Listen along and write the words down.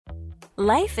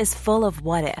Life is full of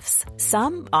what-ifs.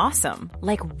 Some awesome,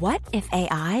 like what if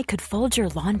AI could fold your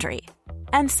laundry?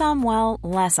 And some, well,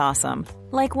 less awesome,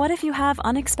 like what if you have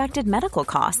unexpected medical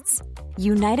costs?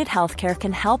 United Healthcare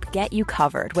can help get you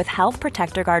covered with Health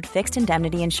Protector Guard fixed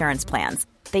indemnity insurance plans.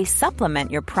 They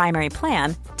supplement your primary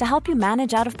plan to help you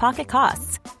manage out-of-pocket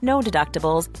costs. No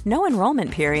deductibles, no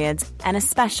enrollment periods, and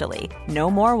especially no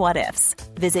more what-ifs.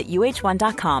 Visit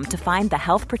uh1.com to find the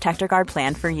Health Protector Guard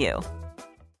plan for you.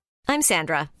 I'm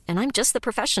Sandra, and I'm just the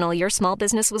professional your small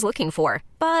business was looking for.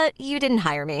 But you didn't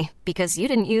hire me because you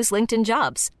didn't use LinkedIn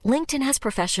Jobs. LinkedIn has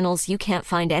professionals you can't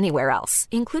find anywhere else,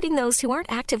 including those who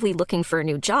aren't actively looking for a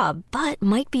new job, but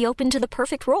might be open to the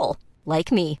perfect role,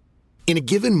 like me. In a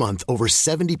given month, over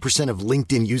 70% of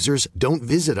LinkedIn users don't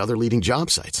visit other leading job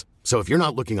sites. So if you're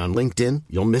not looking on LinkedIn,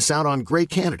 you'll miss out on great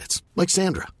candidates like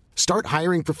Sandra. Start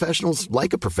hiring professionals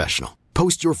like a professional.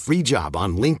 Post your free job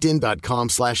on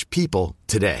linkedin.com/people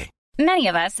today. Many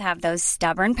of us have those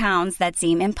stubborn pounds that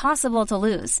seem impossible to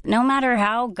lose, no matter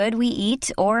how good we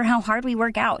eat or how hard we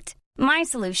work out. My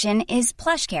solution is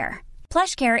PlushCare.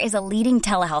 PlushCare is a leading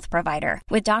telehealth provider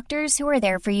with doctors who are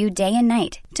there for you day and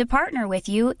night to partner with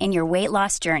you in your weight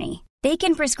loss journey. They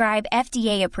can prescribe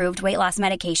FDA-approved weight loss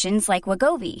medications like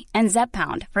Wegovy and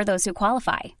Zepbound for those who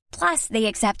qualify. Plus, they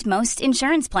accept most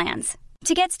insurance plans.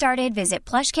 To get started, visit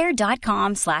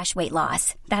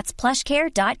plushcare.com/weightloss. That's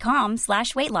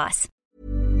plushcare.com/weightloss.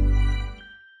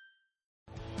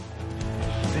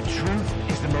 The truth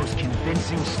is the most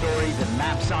convincing story that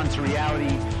maps onto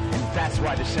reality, and that's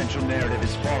why the central narrative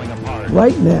is falling apart.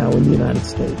 Right now in the United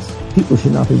States, people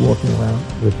should not be walking around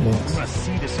with masks. We must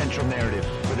see the central narrative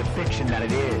for the fiction that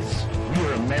it is. We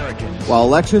are Americans. While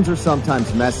elections are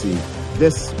sometimes messy,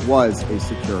 this was a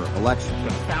secure election.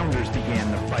 The founders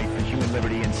began the fight for human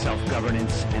liberty and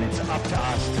self-governance, and it's up to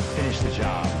us to finish the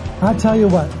job. I tell you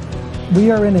what,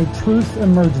 we are in a truth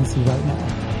emergency right now.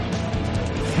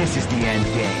 This is the end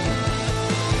game.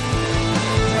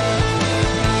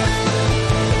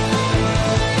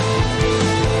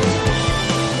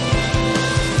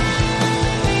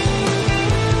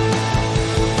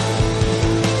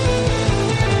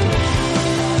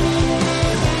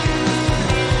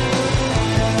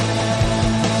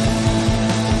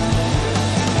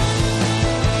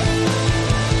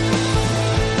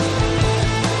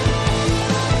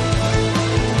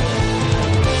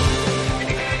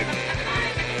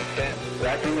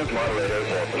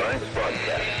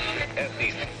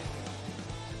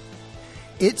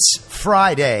 It's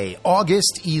Friday,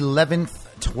 August 11th,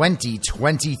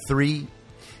 2023,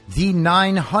 the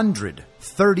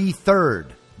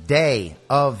 933rd day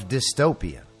of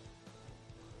dystopia.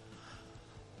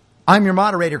 I'm your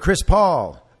moderator, Chris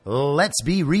Paul. Let's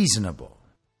be reasonable.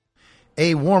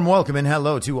 A warm welcome and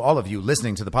hello to all of you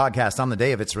listening to the podcast on the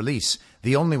day of its release.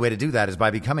 The only way to do that is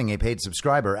by becoming a paid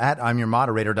subscriber at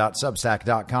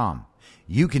imyourmoderator.substack.com.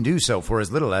 You can do so for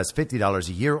as little as $50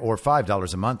 a year or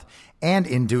 $5 a month. And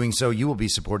in doing so, you will be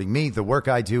supporting me, the work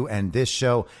I do, and this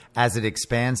show as it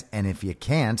expands. And if you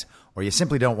can't, or you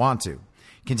simply don't want to,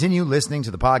 continue listening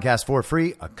to the podcast for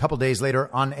free a couple days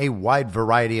later on a wide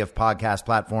variety of podcast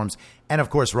platforms. And of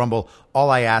course, Rumble. All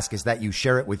I ask is that you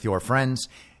share it with your friends.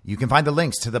 You can find the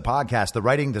links to the podcast, the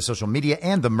writing, the social media,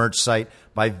 and the merch site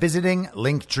by visiting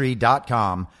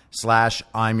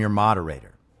linktree.com/I'mYourModerator.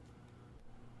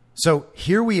 So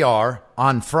here we are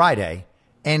on Friday,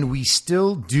 and we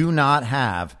still do not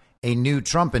have a new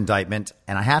Trump indictment.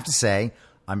 And I have to say,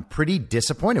 I'm pretty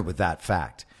disappointed with that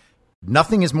fact.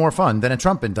 Nothing is more fun than a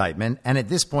Trump indictment. And at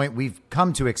this point, we've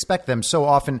come to expect them so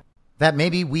often that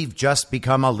maybe we've just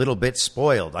become a little bit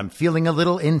spoiled. I'm feeling a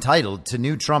little entitled to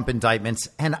new Trump indictments.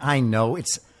 And I know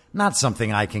it's not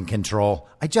something I can control.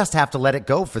 I just have to let it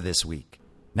go for this week.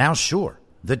 Now, sure,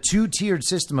 the two-tiered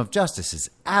system of justice is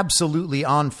absolutely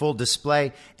on full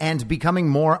display and becoming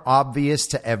more obvious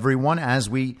to everyone as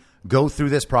we go through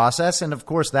this process. And of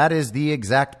course, that is the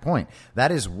exact point.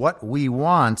 That is what we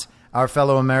want our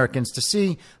fellow Americans to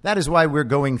see. That is why we're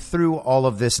going through all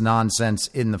of this nonsense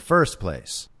in the first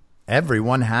place.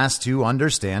 Everyone has to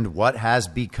understand what has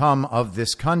become of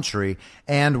this country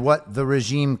and what the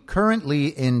regime currently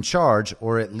in charge,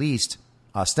 or at least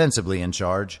ostensibly in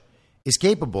charge, is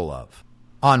capable of.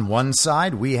 On one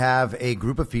side, we have a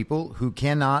group of people who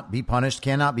cannot be punished,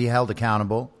 cannot be held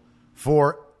accountable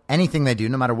for anything they do,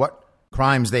 no matter what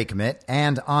crimes they commit.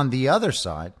 And on the other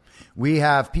side, we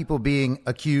have people being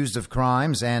accused of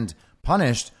crimes and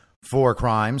punished for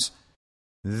crimes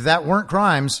that weren't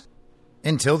crimes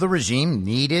until the regime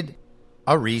needed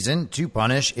a reason to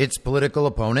punish its political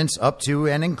opponents, up to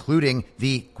and including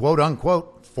the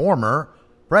quote-unquote former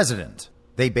president.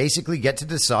 They basically get to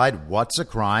decide what's a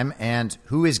crime and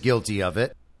who is guilty of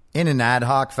it in an ad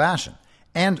hoc fashion.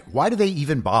 And why do they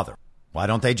even bother? Why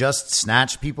don't they just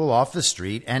snatch people off the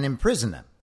street and imprison them?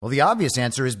 Well, the obvious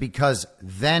answer is because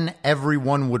then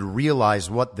everyone would realize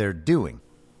what they're doing.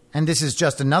 And this is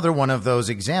just another one of those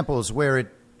examples where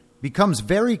it becomes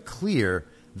very clear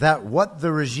that what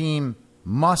the regime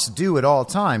must do at all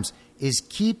times is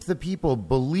keep the people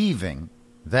believing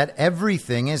that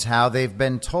everything is how they've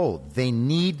been told. They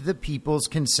need the people's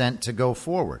consent to go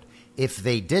forward. If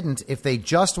they didn't, if they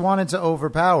just wanted to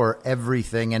overpower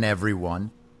everything and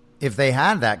everyone, if they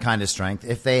had that kind of strength,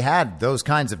 if they had those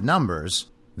kinds of numbers,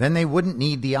 then they wouldn't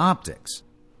need the optics.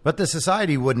 But the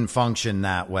society wouldn't function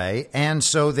that way, and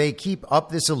so they keep up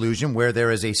this illusion where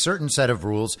there is a certain set of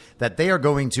rules that they are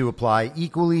going to apply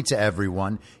equally to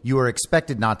everyone. You are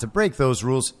expected not to break those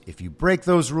rules. If you break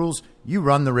those rules, you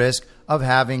run the risk of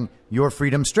having your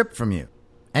freedom stripped from you.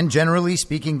 And generally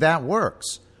speaking, that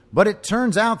works. But it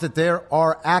turns out that there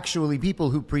are actually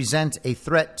people who present a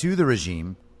threat to the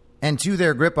regime and to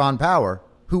their grip on power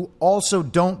who also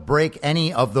don't break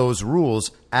any of those rules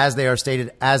as they are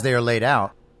stated, as they are laid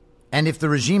out. And if the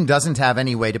regime doesn't have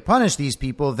any way to punish these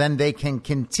people, then they can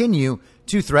continue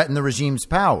to threaten the regime's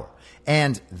power.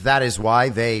 And that is why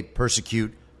they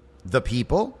persecute the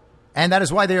people. And that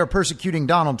is why they are persecuting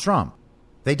Donald Trump.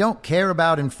 They don't care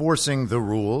about enforcing the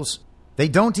rules. They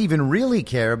don't even really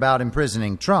care about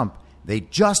imprisoning Trump. They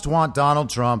just want Donald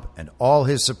Trump and all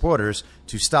his supporters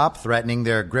to stop threatening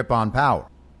their grip on power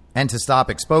and to stop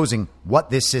exposing what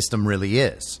this system really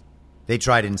is. They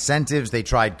tried incentives, they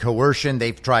tried coercion,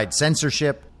 they've tried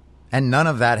censorship, and none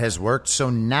of that has worked. So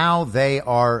now they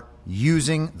are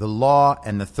using the law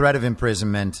and the threat of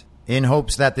imprisonment in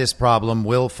hopes that this problem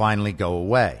will finally go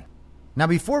away. Now,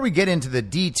 before we get into the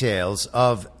details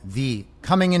of the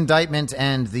coming indictment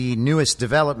and the newest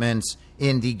developments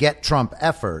in the Get Trump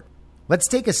effort, let's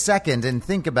take a second and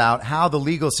think about how the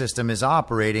legal system is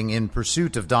operating in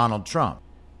pursuit of Donald Trump.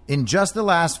 In just the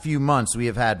last few months, we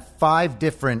have had 5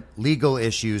 different legal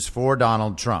issues for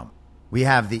Donald Trump. We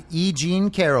have the E. Jean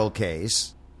Carroll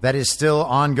case that is still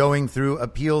ongoing through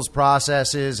appeals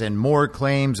processes and more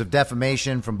claims of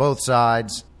defamation from both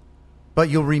sides. But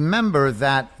you'll remember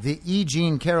that the E.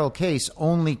 Jean Carroll case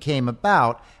only came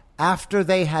about after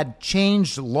they had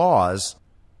changed laws,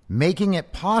 making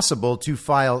it possible to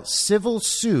file civil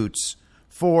suits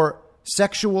for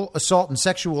sexual assault and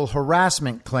sexual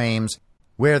harassment claims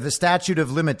where the statute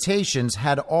of limitations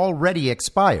had already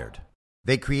expired.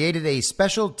 They created a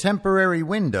special temporary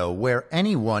window where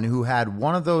anyone who had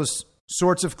one of those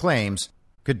sorts of claims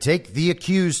could take the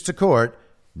accused to court,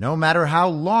 no matter how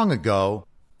long ago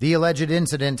the alleged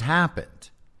incident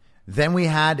happened. Then we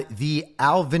had the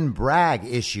Alvin Bragg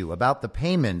issue about the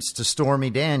payments to Stormy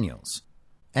Daniels.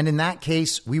 And in that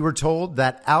case, we were told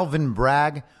that Alvin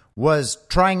Bragg was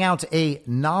trying out a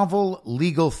novel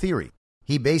legal theory.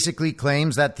 He basically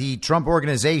claims that the Trump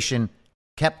organization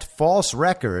kept false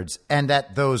records and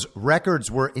that those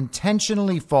records were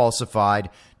intentionally falsified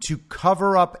to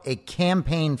cover up a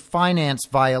campaign finance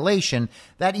violation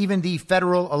that even the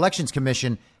Federal Elections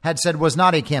Commission had said was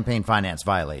not a campaign finance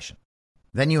violation.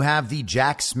 Then you have the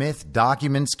Jack Smith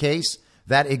documents case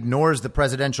that ignores the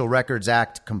Presidential Records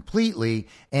Act completely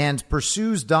and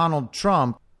pursues Donald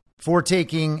Trump for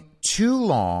taking too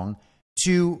long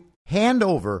to hand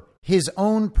over his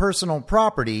own personal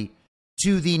property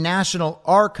to the National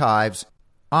Archives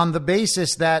on the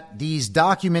basis that these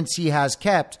documents he has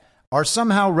kept are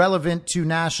somehow relevant to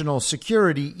national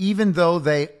security, even though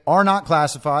they are not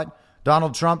classified.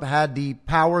 Donald Trump had the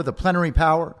power, the plenary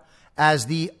power, as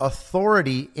the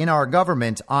authority in our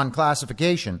government on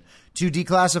classification to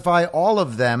declassify all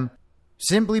of them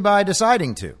simply by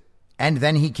deciding to. And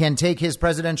then he can take his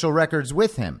presidential records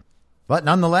with him. But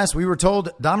nonetheless, we were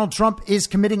told Donald Trump is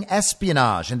committing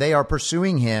espionage, and they are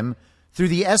pursuing him through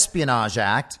the Espionage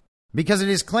Act because it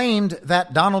is claimed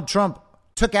that Donald Trump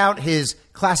took out his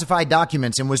classified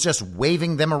documents and was just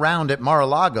waving them around at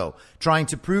Mar-a-Lago, trying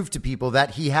to prove to people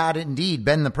that he had indeed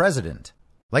been the president.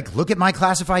 Like, look at my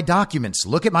classified documents.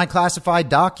 Look at my classified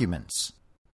documents.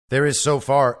 There is so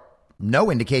far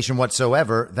no indication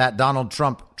whatsoever that Donald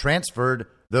Trump transferred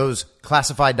those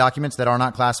classified documents that are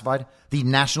not classified, the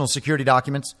national security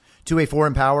documents, to a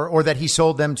foreign power, or that he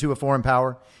sold them to a foreign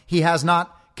power. He has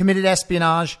not committed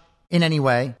espionage in any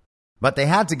way, but they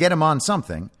had to get him on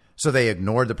something. So they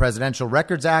ignored the Presidential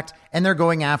Records Act, and they're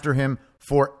going after him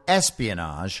for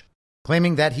espionage,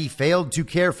 claiming that he failed to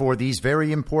care for these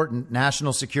very important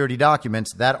national security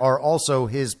documents that are also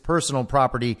his personal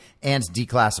property and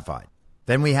declassified.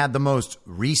 Then we had the most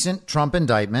recent Trump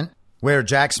indictment, where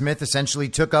Jack Smith essentially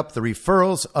took up the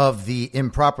referrals of the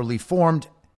improperly formed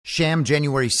sham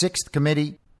January 6th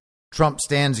committee. Trump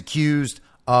stands accused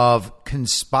of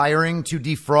conspiring to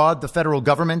defraud the federal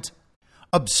government,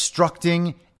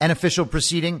 obstructing an official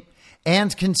proceeding,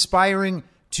 and conspiring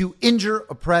to injure,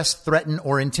 oppress, threaten,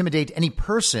 or intimidate any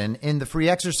person in the free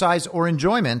exercise or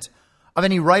enjoyment of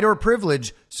any right or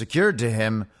privilege secured to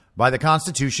him by the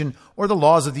Constitution or the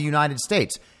laws of the United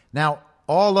States. Now,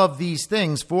 all of these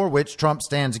things for which Trump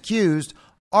stands accused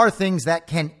are things that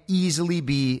can easily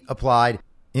be applied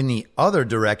in the other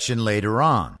direction later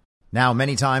on. Now,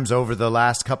 many times over the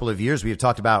last couple of years, we have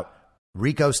talked about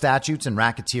RICO statutes and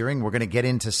racketeering. We're going to get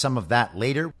into some of that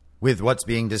later with what's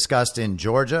being discussed in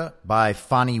Georgia by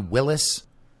Fani Willis.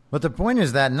 But the point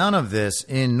is that none of this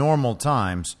in normal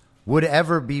times would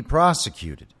ever be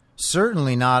prosecuted,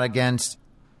 certainly not against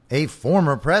a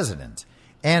former president.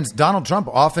 And Donald Trump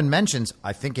often mentions,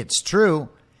 I think it's true,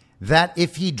 that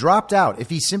if he dropped out, if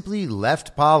he simply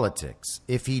left politics,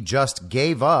 if he just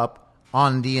gave up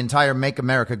on the entire Make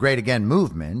America Great Again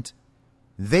movement,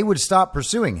 they would stop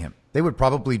pursuing him. They would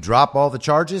probably drop all the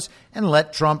charges and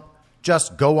let Trump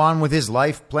just go on with his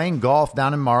life playing golf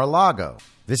down in Mar-a-Lago.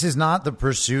 This is not the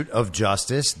pursuit of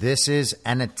justice. This is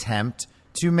an attempt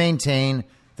to maintain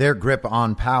their grip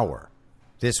on power.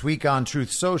 This week on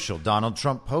Truth Social, Donald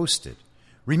Trump posted,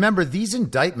 "Remember, these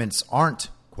indictments aren't,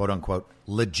 quote unquote,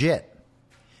 legit.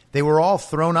 They were all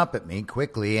thrown up at me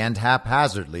quickly and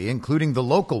haphazardly, including the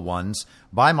local ones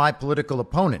by my political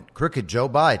opponent, crooked Joe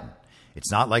Biden.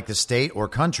 It's not like the state or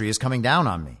country is coming down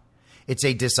on me. It's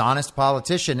a dishonest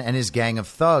politician and his gang of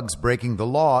thugs breaking the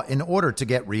law in order to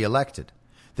get reelected.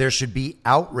 There should be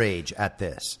outrage at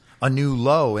this, a new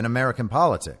low in American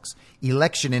politics,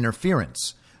 election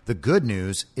interference. The good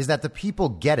news is that the people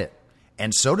get it,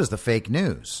 and so does the fake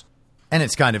news." And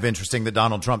it's kind of interesting that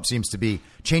Donald Trump seems to be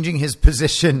changing his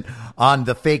position on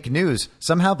the fake news.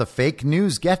 Somehow the fake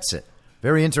news gets it.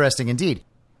 Very interesting indeed.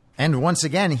 And once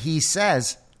again, he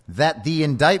says that the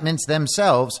indictments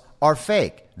themselves are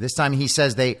fake. This time he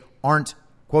says they aren't,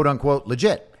 quote unquote,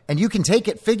 legit. And you can take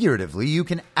it figuratively. You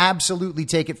can absolutely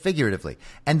take it figuratively.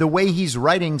 And the way he's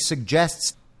writing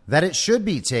suggests that it should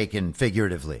be taken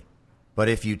figuratively. But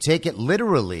if you take it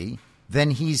literally,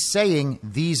 then he's saying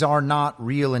these are not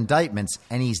real indictments.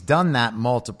 And he's done that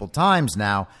multiple times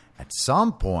now. At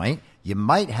some point, you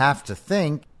might have to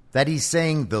think that he's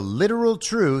saying the literal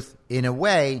truth in a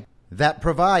way that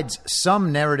provides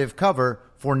some narrative cover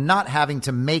for not having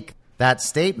to make that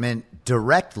statement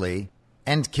directly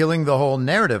and killing the whole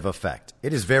narrative effect.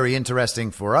 It is very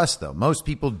interesting for us, though. Most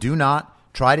people do not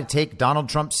try to take Donald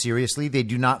Trump seriously. They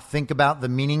do not think about the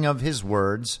meaning of his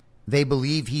words. They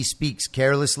believe he speaks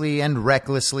carelessly and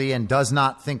recklessly and does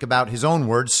not think about his own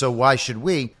words, so why should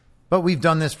we? But we've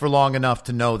done this for long enough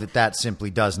to know that that simply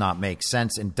does not make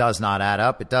sense and does not add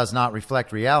up. It does not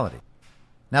reflect reality.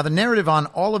 Now, the narrative on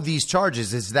all of these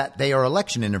charges is that they are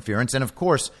election interference, and of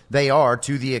course they are,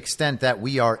 to the extent that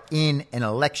we are in an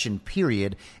election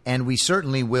period, and we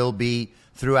certainly will be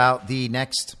throughout the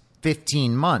next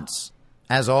 15 months.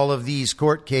 As all of these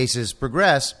court cases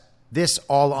progress, this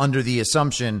all under the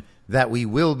assumption that we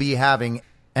will be having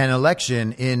an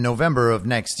election in November of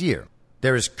next year.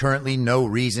 There is currently no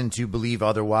reason to believe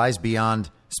otherwise beyond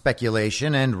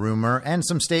speculation and rumor and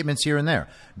some statements here and there.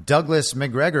 Douglas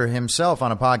McGregor himself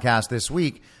on a podcast this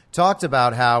week talked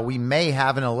about how we may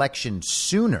have an election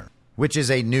sooner, which is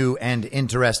a new and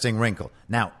interesting wrinkle.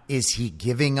 Now, is he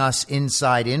giving us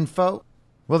inside info?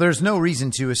 Well, there's no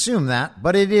reason to assume that,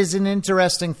 but it is an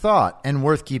interesting thought and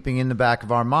worth keeping in the back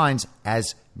of our minds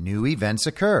as new events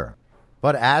occur.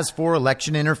 But as for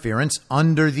election interference,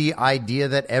 under the idea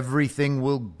that everything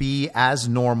will be as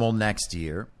normal next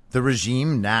year, the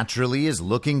regime naturally is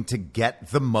looking to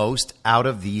get the most out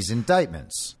of these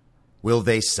indictments. Will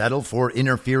they settle for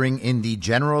interfering in the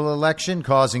general election,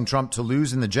 causing Trump to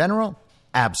lose in the general?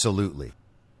 Absolutely.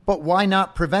 But why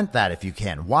not prevent that if you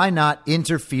can? Why not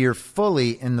interfere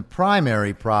fully in the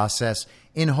primary process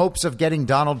in hopes of getting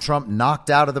Donald Trump knocked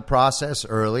out of the process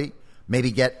early?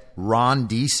 Maybe get Ron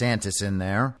DeSantis in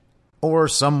there, or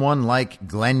someone like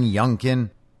Glenn Youngkin,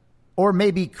 or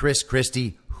maybe Chris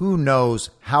Christie. Who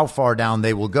knows how far down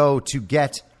they will go to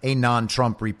get a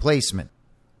non-Trump replacement.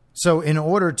 So in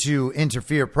order to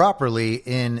interfere properly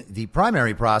in the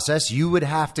primary process, you would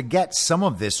have to get some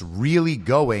of this really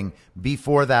going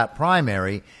before that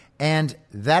primary. And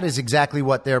that is exactly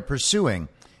what they're pursuing.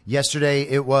 Yesterday,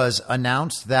 it was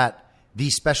announced that the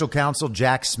special counsel,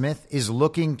 Jack Smith, is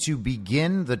looking to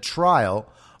begin the trial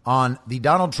on the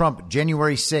Donald Trump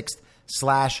January 6th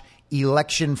 /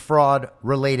 election fraud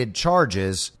related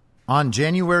charges on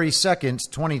January 2nd,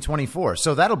 2024.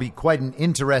 So that'll be quite an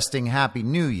interesting Happy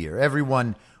New Year.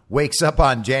 Everyone wakes up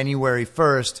on January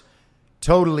 1st,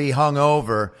 totally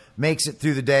hungover, makes it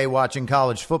through the day watching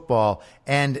college football,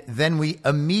 and then we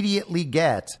immediately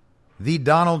get the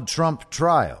Donald Trump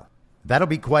trial. That'll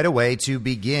be quite a way to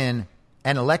begin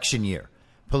an election year.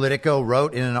 Politico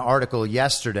wrote in an article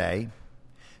yesterday,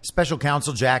 Special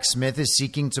Counsel Jack Smith is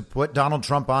seeking to put Donald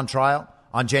Trump on trial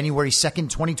on January 2nd,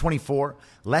 2024,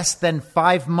 less than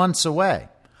 5 months away,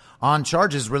 on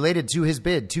charges related to his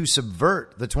bid to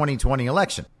subvert the 2020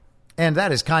 election. And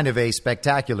that is kind of a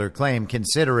spectacular claim,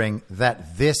 considering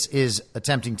that this is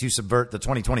attempting to subvert the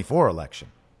 2024 election.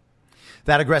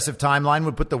 That aggressive timeline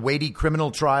would put the weighty criminal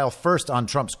trial first on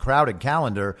Trump's crowded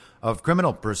calendar of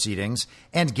criminal proceedings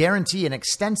and guarantee an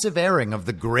extensive airing of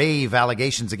the grave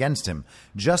allegations against him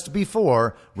just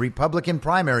before Republican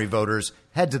primary voters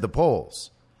head to the polls.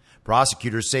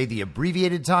 Prosecutors say the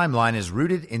abbreviated timeline is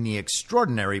rooted in the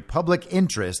extraordinary public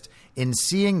interest in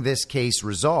seeing this case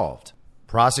resolved.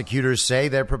 Prosecutors say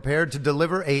they're prepared to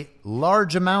deliver a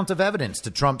large amount of evidence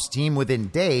to Trump's team within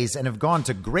days and have gone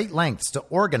to great lengths to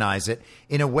organize it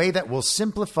in a way that will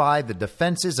simplify the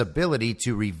defense's ability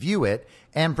to review it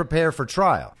and prepare for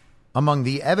trial. Among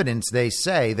the evidence they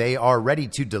say they are ready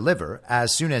to deliver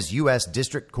as soon as U.S.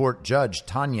 District Court Judge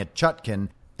Tanya Chutkan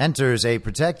enters a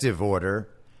protective order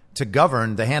to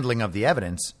govern the handling of the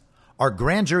evidence are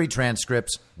grand jury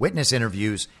transcripts, witness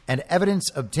interviews, and evidence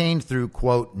obtained through,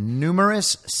 quote,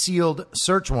 numerous sealed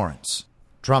search warrants.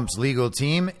 Trump's legal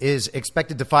team is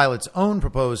expected to file its own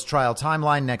proposed trial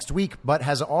timeline next week, but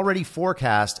has already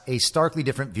forecast a starkly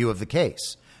different view of the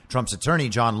case. Trump's attorney,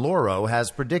 John Lauro,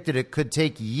 has predicted it could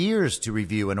take years to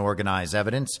review and organize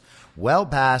evidence, well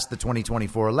past the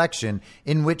 2024 election,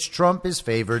 in which Trump is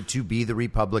favored to be the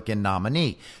Republican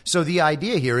nominee. So the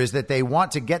idea here is that they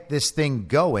want to get this thing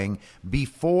going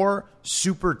before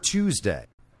Super Tuesday.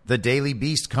 The Daily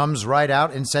Beast comes right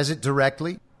out and says it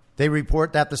directly. They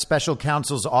report that the special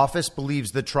counsel's office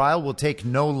believes the trial will take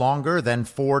no longer than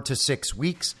 4 to 6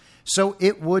 weeks, so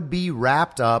it would be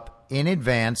wrapped up in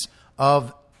advance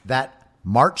of that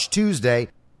March Tuesday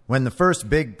when the first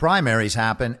big primaries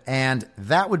happen, and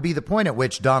that would be the point at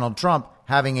which Donald Trump,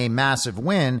 having a massive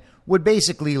win, would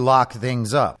basically lock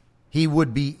things up. He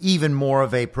would be even more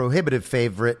of a prohibitive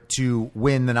favorite to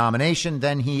win the nomination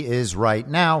than he is right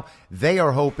now. They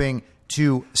are hoping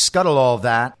to scuttle all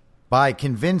that by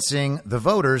convincing the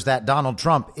voters that Donald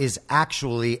Trump is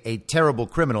actually a terrible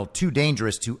criminal, too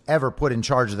dangerous to ever put in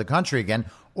charge of the country again,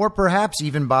 or perhaps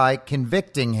even by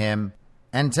convicting him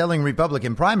and telling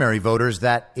Republican primary voters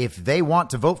that if they want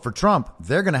to vote for Trump,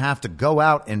 they're going to have to go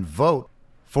out and vote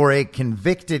for a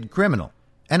convicted criminal.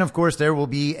 And of course, there will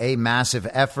be a massive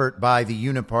effort by the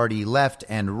uniparty left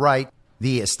and right,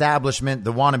 the establishment,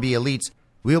 the wannabe elites.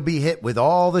 Will be hit with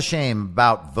all the shame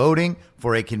about voting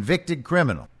for a convicted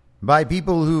criminal by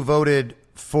people who voted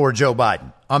for Joe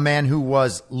Biden, a man who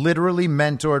was literally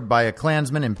mentored by a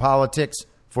Klansman in politics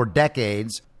for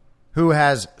decades, who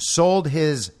has sold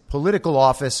his political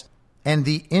office and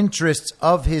the interests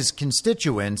of his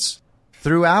constituents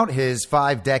throughout his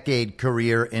 5-decade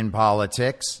career in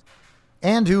politics,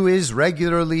 and who is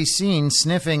regularly seen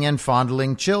sniffing and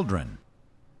fondling children.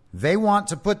 They want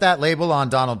to put that label on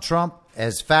Donald Trump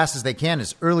as fast as they can,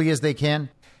 as early as they can,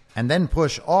 and then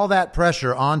push all that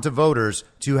pressure onto voters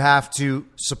to have to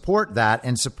support that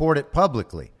and support it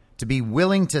publicly, to be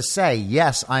willing to say,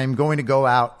 yes, I am going to go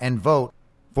out and vote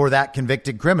for that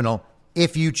convicted criminal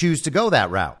if you choose to go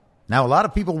that route. Now, a lot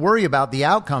of people worry about the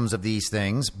outcomes of these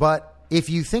things, but if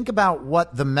you think about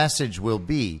what the message will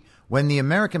be when the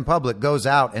American public goes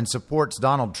out and supports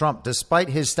Donald Trump despite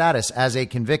his status as a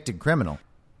convicted criminal,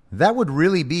 that would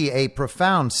really be a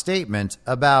profound statement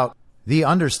about the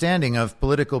understanding of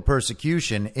political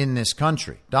persecution in this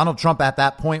country. Donald Trump at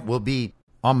that point will be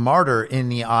a martyr in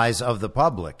the eyes of the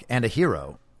public and a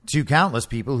hero to countless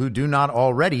people who do not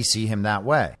already see him that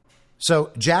way.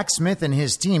 So Jack Smith and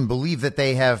his team believe that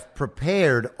they have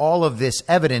prepared all of this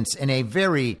evidence in a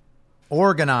very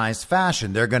organized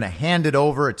fashion. They're going to hand it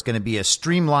over. It's going to be a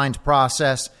streamlined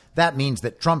process. That means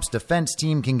that Trump's defense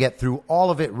team can get through all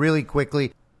of it really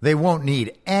quickly. They won't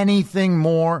need anything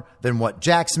more than what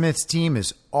Jack Smith's team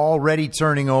is already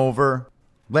turning over.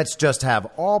 Let's just have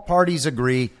all parties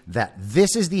agree that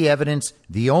this is the evidence,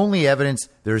 the only evidence.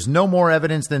 There's no more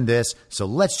evidence than this. So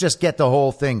let's just get the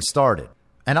whole thing started.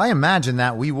 And I imagine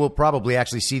that we will probably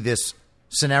actually see this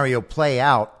scenario play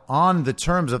out on the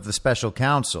terms of the special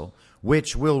counsel,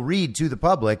 which will read to the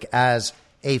public as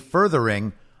a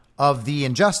furthering of the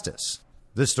injustice.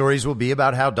 The stories will be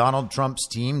about how Donald Trump's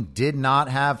team did not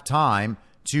have time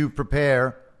to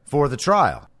prepare for the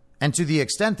trial. And to the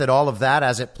extent that all of that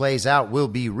as it plays out will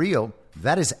be real,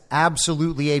 that is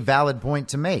absolutely a valid point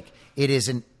to make. It is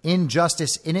an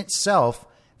injustice in itself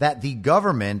that the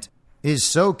government is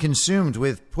so consumed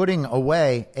with putting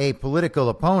away a political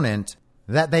opponent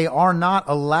that they are not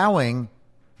allowing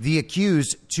the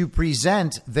accused to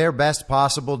present their best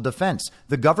possible defense.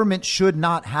 The government should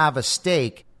not have a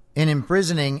stake in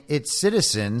imprisoning its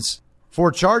citizens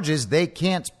for charges they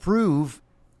can't prove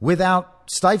without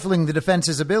stifling the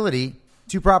defense's ability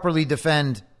to properly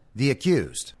defend the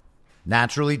accused.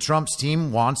 Naturally, Trump's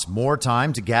team wants more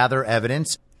time to gather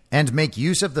evidence and make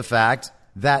use of the fact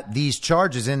that these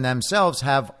charges in themselves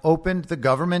have opened the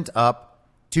government up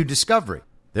to discovery.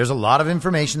 There's a lot of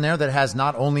information there that has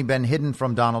not only been hidden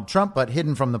from Donald Trump, but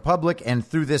hidden from the public. And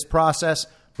through this process,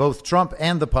 both Trump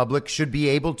and the public should be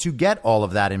able to get all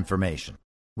of that information.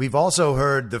 We've also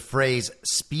heard the phrase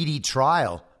speedy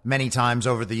trial many times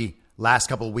over the last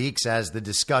couple of weeks as the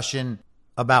discussion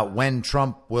about when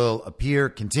Trump will appear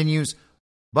continues.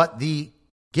 But the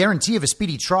guarantee of a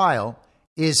speedy trial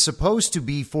is supposed to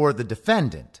be for the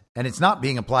defendant. And it's not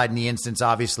being applied in the instance,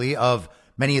 obviously, of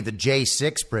many of the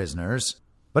J6 prisoners.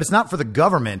 But it's not for the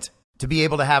government to be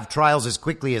able to have trials as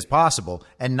quickly as possible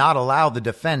and not allow the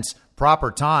defense proper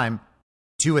time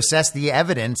to assess the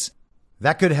evidence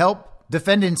that could help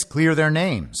defendants clear their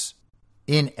names.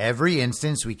 In every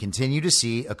instance, we continue to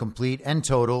see a complete and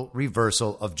total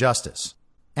reversal of justice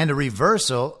and a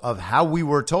reversal of how we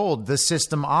were told the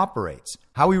system operates,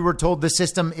 how we were told the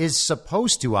system is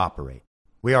supposed to operate.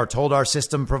 We are told our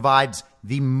system provides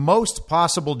the most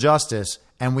possible justice,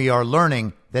 and we are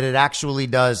learning that it actually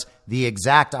does the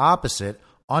exact opposite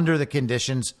under the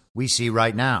conditions we see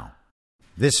right now.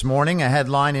 This morning, a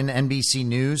headline in NBC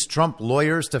News, Trump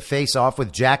lawyers to face off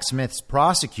with Jack Smith's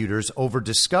prosecutors over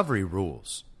discovery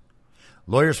rules.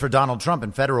 Lawyers for Donald Trump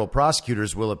and federal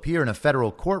prosecutors will appear in a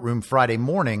federal courtroom Friday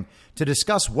morning to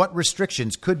discuss what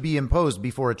restrictions could be imposed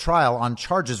before a trial on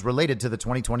charges related to the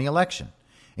 2020 election,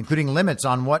 including limits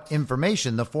on what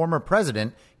information the former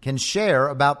president can share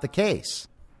about the case.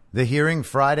 The hearing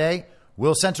Friday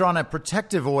will center on a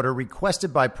protective order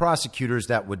requested by prosecutors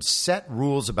that would set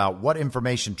rules about what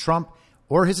information Trump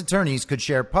or his attorneys could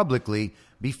share publicly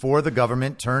before the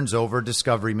government turns over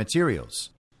discovery materials.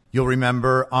 You'll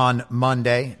remember on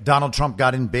Monday, Donald Trump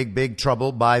got in big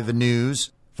trouble by the news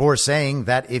for saying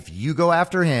that if you go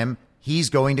after him, he's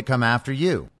going to come after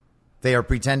you. They are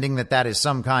pretending that that is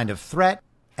some kind of threat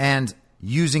and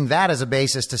using that as a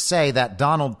basis to say that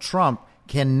Donald Trump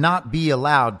cannot be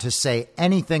allowed to say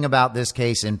anything about this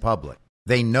case in public.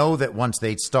 They know that once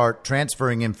they start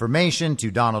transferring information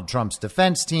to Donald Trump's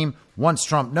defense team, once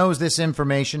Trump knows this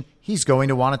information, he's going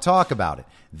to want to talk about it.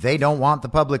 They don't want the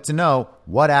public to know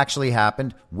what actually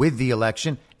happened with the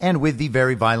election and with the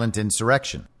very violent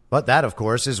insurrection. But that, of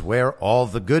course, is where all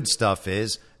the good stuff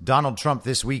is. Donald Trump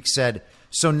this week said,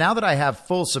 "So now that I have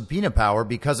full subpoena power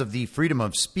because of the freedom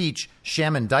of speech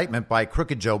sham indictment by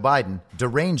crooked Joe Biden,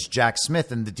 deranged Jack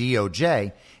Smith and the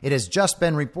DOJ, it has just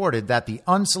been reported that the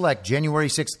unselect January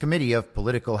 6th committee of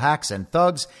political hacks and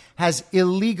thugs has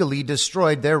illegally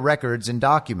destroyed their records and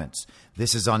documents.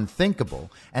 This is unthinkable,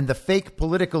 and the fake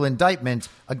political indictment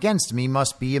against me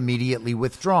must be immediately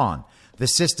withdrawn. The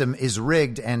system is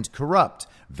rigged and corrupt,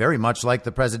 very much like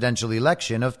the presidential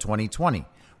election of 2020.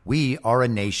 We are a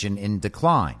nation in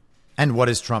decline." And what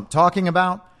is Trump talking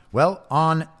about? Well,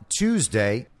 on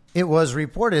Tuesday, it was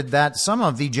reported that some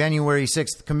of the January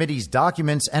 6th committee's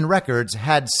documents and records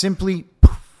had simply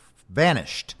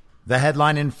vanished. The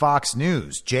headline in Fox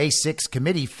News, J6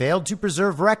 committee failed to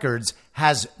preserve records,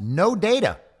 has no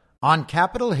data on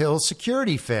Capitol Hill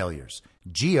security failures,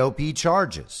 GOP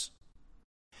charges.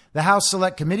 The House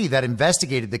Select Committee that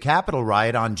investigated the Capitol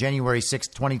riot on January 6,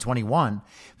 2021,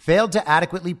 failed to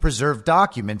adequately preserve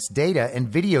documents, data, and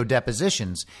video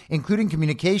depositions, including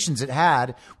communications it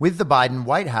had with the Biden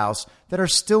White House that are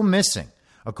still missing,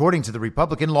 according to the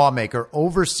Republican lawmaker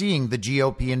overseeing the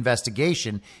GOP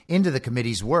investigation into the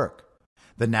committee's work.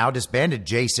 The now disbanded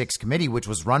J6 committee, which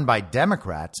was run by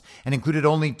Democrats and included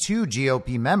only 2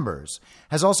 GOP members,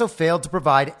 has also failed to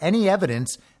provide any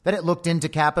evidence that it looked into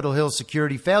Capitol Hill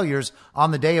security failures on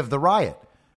the day of the riot.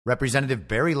 Representative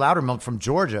Barry Loudermilk from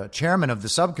Georgia, chairman of the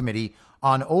subcommittee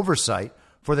on oversight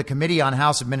for the Committee on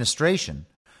House Administration,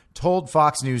 told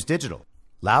Fox News Digital.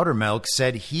 Loudermilk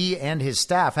said he and his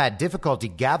staff had difficulty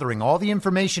gathering all the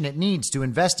information it needs to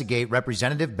investigate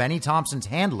Representative Benny Thompson's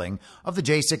handling of the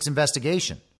J6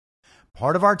 investigation.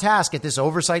 Part of our task at this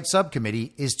oversight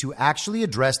subcommittee is to actually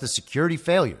address the security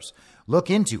failures, look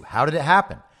into how did it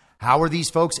happen, how were these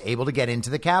folks able to get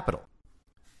into the Capitol.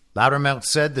 Loudermilk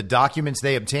said the documents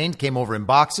they obtained came over in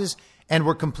boxes and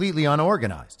were completely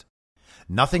unorganized.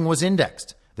 Nothing was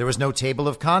indexed. There was no table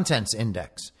of contents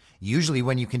index. Usually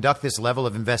when you conduct this level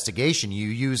of investigation, you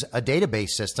use a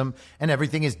database system and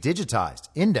everything is digitized,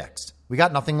 indexed. We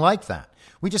got nothing like that.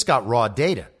 We just got raw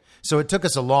data. So it took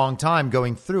us a long time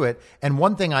going through it. And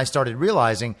one thing I started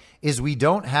realizing is we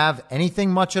don't have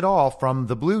anything much at all from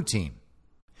the blue team.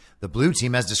 The blue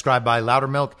team, as described by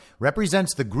Loudermilk,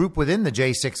 represents the group within the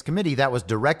J6 committee that was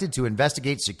directed to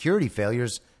investigate security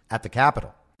failures at the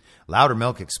Capitol.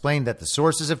 Loudermilk explained that the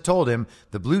sources have told him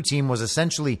the blue team was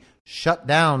essentially shut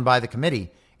down by the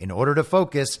committee in order to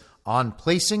focus on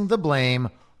placing the blame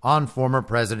on former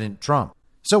President Trump.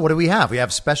 So what do we have? We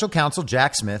have special counsel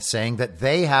Jack Smith saying that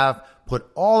they have put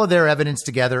all of their evidence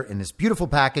together in this beautiful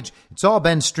package. It's all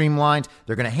been streamlined.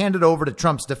 They're going to hand it over to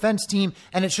Trump's defense team,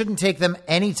 and it shouldn't take them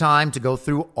any time to go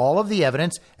through all of the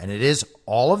evidence. And it is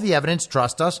all of the evidence.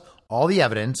 Trust us, all the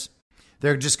evidence.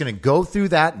 They're just going to go through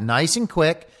that nice and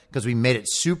quick because we made it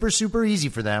super, super easy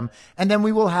for them. And then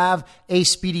we will have a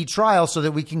speedy trial so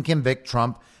that we can convict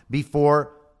Trump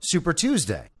before Super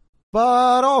Tuesday.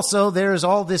 But also there's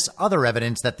all this other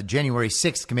evidence that the January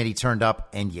 6th committee turned up,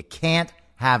 and you can't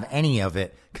have any of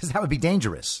it because that would be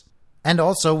dangerous. And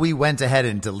also we went ahead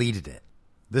and deleted it.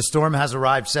 The Storm Has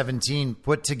Arrived 17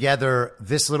 put together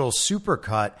this little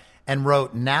supercut and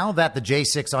wrote, now that the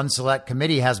J6 Unselect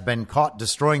Committee has been caught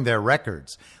destroying their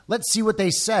records, let's see what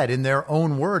they said in their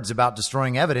own words about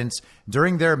destroying evidence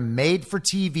during their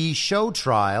made-for-TV show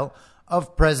trial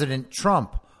of President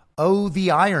Trump. Oh,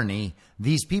 the irony.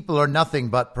 These people are nothing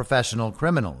but professional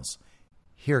criminals.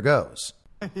 Here goes.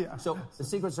 Yeah. So the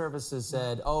Secret Service has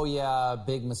said, oh, yeah,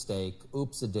 big mistake.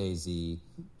 Oops-a-daisy.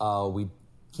 We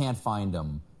can't find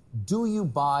them. Do you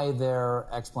buy their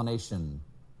explanation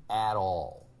at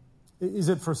all? Is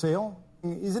it for sale?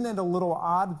 Isn't it a little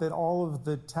odd that all of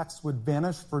the text would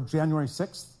vanish for January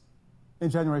 6th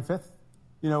and January 5th?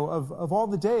 You know, of all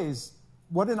the days,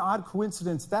 what an odd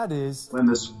coincidence that is. When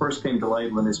this first came to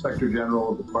light, when the Inspector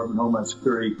General of the Department of Homeland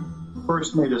Security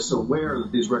first made us aware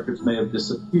that these records may have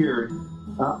disappeared,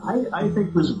 I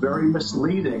think was very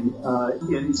misleading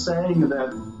in saying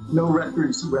that no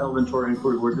records relevant to our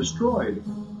inquiry were destroyed,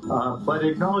 but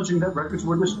acknowledging that records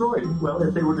were destroyed. Well,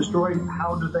 if they were destroyed,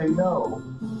 how do they know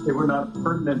they were not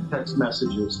pertinent text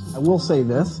messages? I will say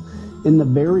this, in the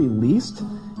very least,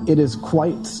 it is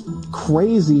quite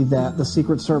crazy that the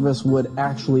Secret Service would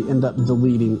actually end up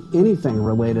deleting anything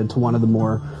related to one of the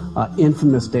more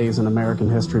infamous days in American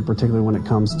history, particularly when it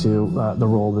comes to the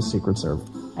role of the Secret Service.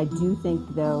 I do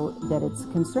think, though, that it's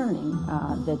concerning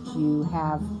that you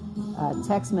have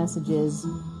text messages,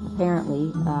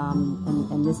 apparently,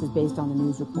 and this is based on the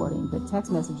news reporting, but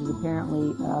text messages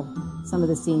apparently of some of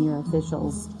the senior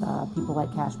officials, people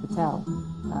like Kash Patel,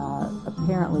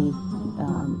 apparently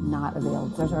not available.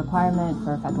 There's a requirement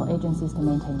for federal agencies to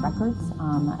maintain records.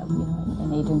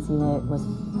 An agency that was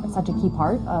such a key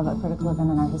part of a critical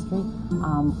event in our history,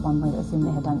 one might assume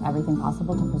they had done everything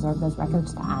possible to preserve those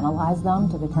records, to analyze them,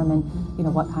 to determine,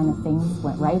 what kind of things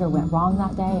went right or went wrong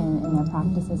that day in their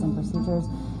practices and procedures.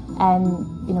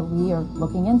 And, we are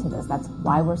looking into this. That's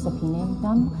why we're subpoenaing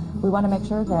them. We want to make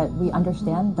sure that we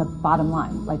understand the bottom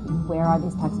line, like where are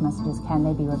these text messages, can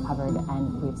they be recovered,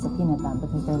 and we've subpoenaed them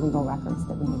because they're legal records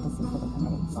that we need to see for the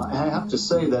committee. I have to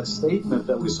say that statement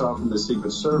that we saw from the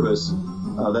Secret Service,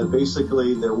 that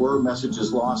basically there were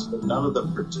messages lost, but none of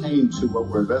them pertain to what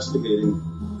we're investigating.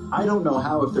 I don't know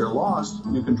how, if they're lost,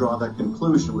 you can draw that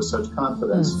conclusion with such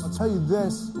confidence. I'll tell you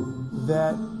this,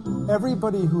 that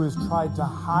everybody who has tried to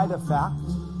hide a fact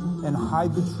and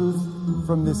hide the truth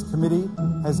from this committee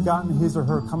has gotten his or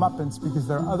her comeuppance because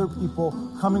there are other people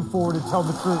coming forward to tell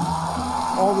the truth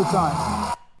all the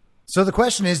time. So the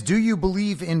question is, do you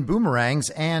believe in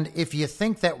boomerangs? And if you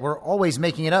think that we're always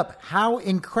making it up, how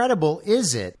incredible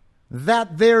is it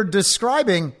that they're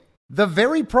describing the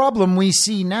very problem we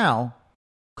see now,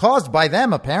 caused by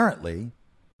them apparently,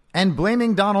 and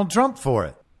blaming Donald Trump for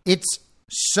it? It's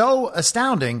so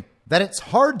astounding that it's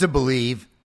hard to believe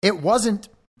it wasn't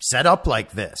set up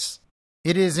like this.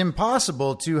 It is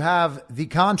impossible to have the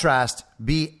contrast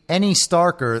be any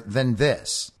starker than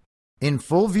this. In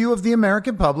full view of the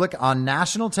American public, on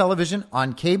national television,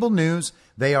 on cable news,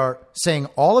 they are saying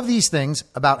all of these things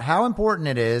about how important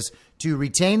it is to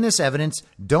retain this evidence.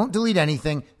 Don't delete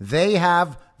anything. They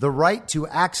have the right to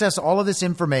access all of this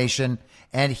information.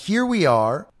 And here we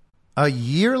are, a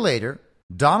year later,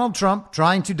 Donald Trump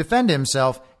trying to defend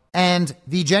himself, and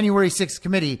the January 6th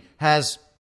committee has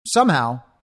somehow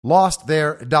lost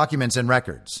their documents and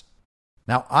records.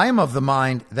 Now, I am of the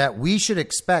mind that we should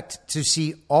expect to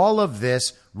see all of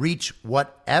this reach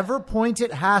whatever point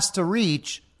it has to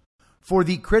reach for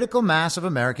the critical mass of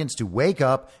Americans to wake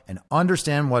up and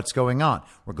understand what's going on.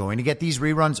 We're going to get these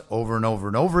reruns over and over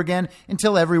and over again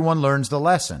until everyone learns the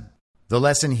lesson. The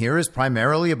lesson here is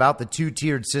primarily about the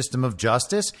two-tiered system of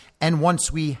justice. And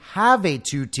once we have a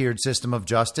two-tiered system of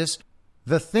justice,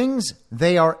 the things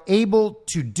they are able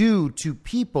to do to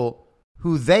people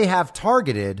who they have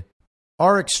targeted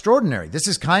are extraordinary. This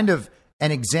is kind of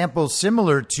an example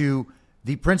similar to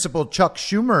the principle Chuck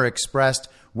Schumer expressed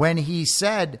when he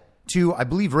said to, I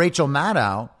believe, Rachel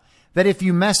Maddow, that if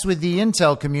you mess with the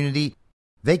intel community,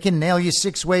 they can nail you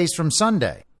 6 ways from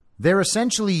Sunday. They're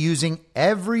essentially using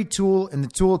every tool in the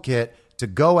toolkit to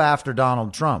go after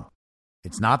Donald Trump.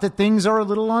 It's not that things are a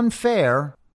little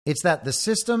unfair. It's that the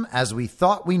system, as we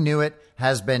thought we knew it,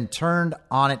 has been turned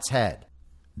on its head.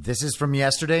 This is from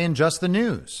yesterday in Just the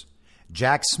News.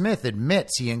 Jack Smith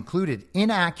admits he included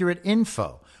inaccurate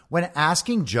info when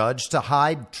asking judge to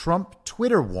hide Trump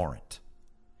Twitter warrant.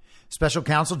 Special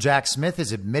counsel Jack Smith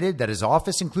has admitted that his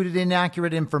office included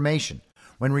inaccurate information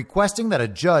when requesting that a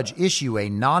judge issue a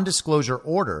non-disclosure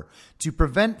order to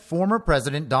prevent former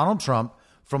President Donald Trump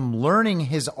from learning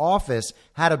his office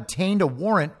had obtained a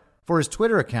warrant for his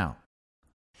Twitter account.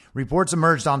 Reports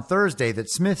emerged on Thursday that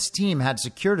Smith's team had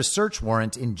secured a search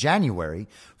warrant in January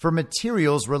for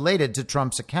materials related to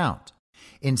Trump's account.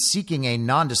 In seeking a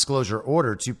non-disclosure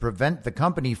order to prevent the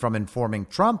company from informing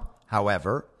Trump,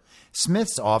 however,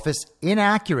 Smith's office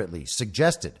inaccurately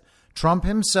suggested Trump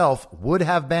himself would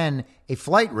have been a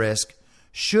flight risk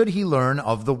should he learn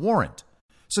of the warrant.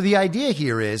 So the idea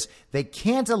here is they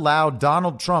can't allow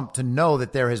Donald Trump to know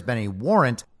that there has been a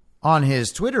warrant on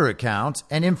his Twitter account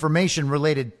and information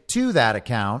related to that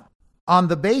account on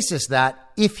the basis that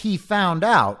if he found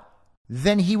out,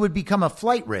 then he would become a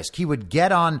flight risk. He would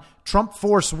get on Trump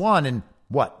Force One and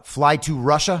fly to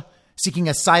Russia seeking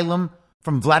asylum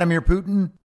from Vladimir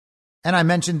Putin? And I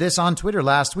mentioned this on Twitter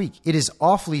last week. It is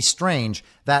awfully strange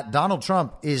that Donald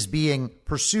Trump is being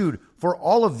pursued for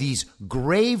all of these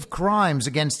grave crimes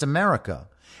against America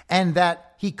and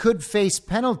that he could face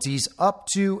penalties up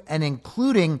to and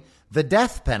including the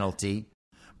death penalty,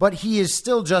 but he is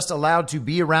still just allowed to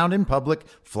be around in public,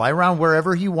 fly around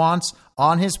wherever he wants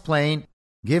on his plane,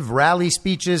 give rally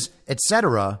speeches,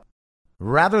 etc.,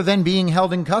 rather than being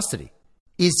held in custody.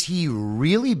 Is he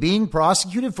really being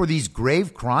prosecuted for these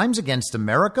grave crimes against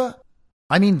America?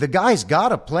 I mean, the guy's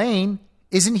got a plane.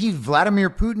 Isn't he Vladimir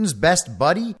Putin's best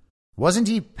buddy? Wasn't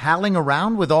he palling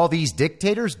around with all these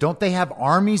dictators? Don't they have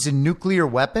armies and nuclear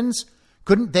weapons?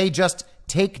 Couldn't they just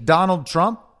take Donald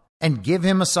Trump and give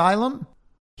him asylum?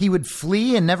 He would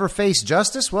flee and never face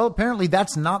justice? Well, apparently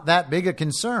that's not that big a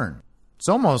concern. It's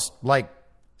almost like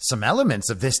some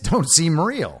elements of this don't seem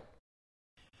real.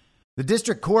 The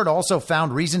district court also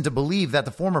found reason to believe that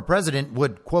the former president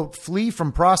would, quote, flee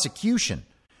from prosecution,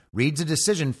 reads a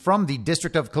decision from the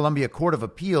District of Columbia Court of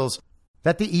Appeals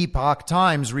that the Epoch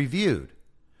Times reviewed.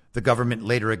 The government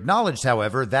later acknowledged,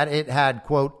 however, that it had,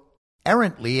 quote,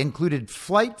 errantly included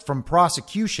flight from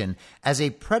prosecution as a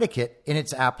predicate in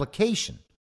its application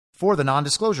for the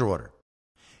non-disclosure order.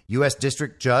 U.S.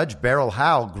 District Judge Beryl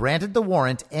Howell granted the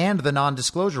warrant and the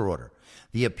non-disclosure order.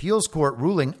 The appeals court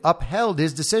ruling upheld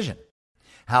his decision.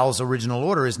 Howell's original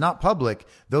order is not public,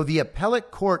 though the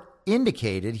appellate court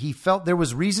indicated he felt there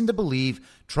was reason to believe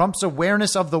Trump's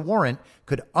awareness of the warrant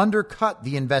could undercut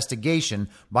the investigation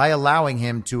by allowing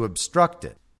him to obstruct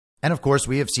it. And of course,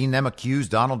 we have seen them accuse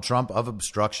Donald Trump of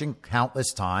obstruction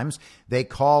countless times. They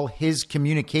call his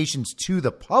communications to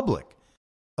the public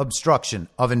obstruction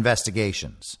of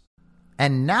investigations.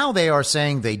 And now they are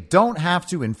saying they don't have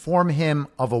to inform him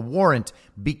of a warrant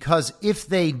because if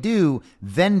they do,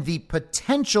 then the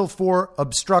potential for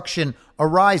obstruction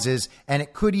arises, and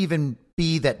it could even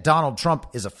be that Donald Trump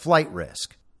is a flight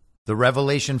risk. The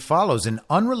revelation follows an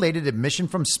unrelated admission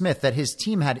from Smith that his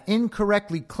team had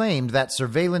incorrectly claimed that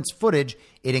surveillance footage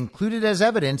it included as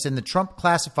evidence in the Trump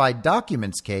classified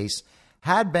documents case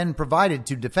had been provided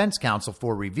to defense counsel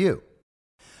for review.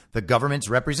 The government's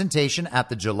representation at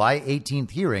the July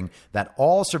 18th hearing that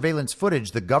all surveillance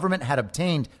footage the government had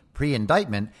obtained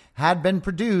pre-indictment had been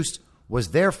produced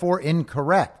was therefore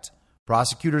incorrect,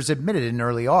 prosecutors admitted in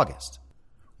early August.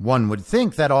 One would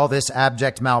think that all this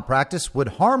abject malpractice would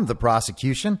harm the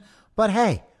prosecution, but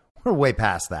hey, we're way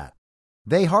past that.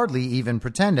 They hardly even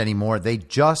pretend anymore. They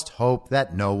just hope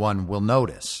that no one will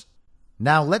notice.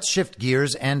 Now let's shift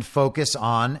gears and focus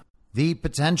on the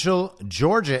potential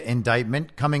Georgia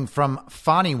indictment coming from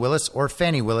Fani Willis or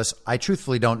Fannie Willis. I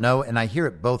truthfully don't know, and I hear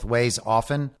it both ways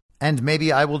often. And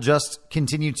maybe I will just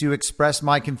continue to express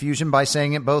my confusion by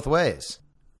saying it both ways.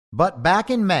 But back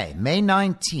in May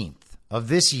 19th of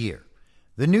this year,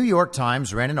 the New York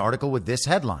Times ran an article with this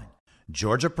headline: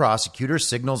 Georgia prosecutor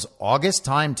signals August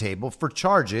timetable for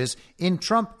charges in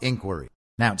Trump inquiry.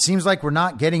 Now, it seems like we're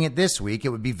not getting it this week. It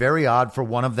would be very odd for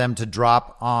one of them to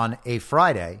drop on a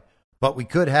Friday, but we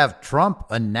could have Trump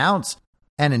announce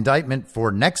an indictment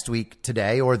for next week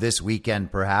today or this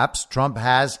weekend, perhaps. Trump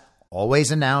has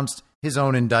always announced his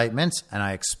own indictments, and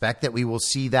I expect that we will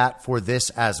see that for this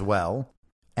as well.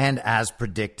 And as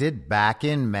predicted back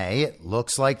in May, it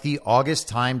looks like the August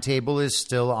timetable is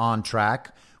still on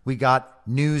track. We got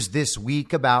news this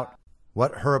week about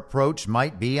what her approach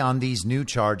might be on these new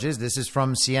charges. This is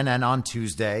from CNN on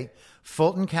Tuesday.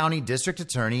 Fulton County District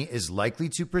Attorney is likely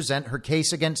to present her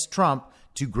case against Trump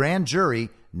to grand jury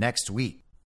next week.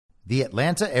 The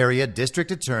Atlanta area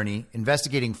district attorney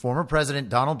investigating former President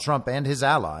Donald Trump and his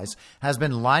allies has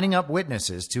been lining up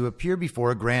witnesses to appear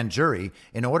before a grand jury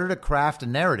in order to craft a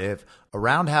narrative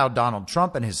around how Donald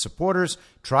Trump and his supporters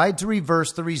tried to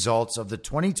reverse the results of the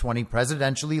 2020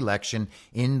 presidential election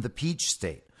in the Peach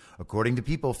State, according to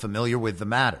people familiar with the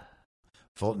matter.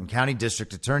 Fulton County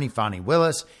District Attorney Fani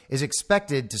Willis is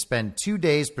expected to spend 2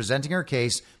 days presenting her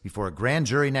case before a grand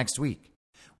jury next week.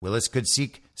 Willis could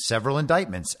seek several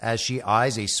indictments as she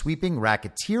eyes a sweeping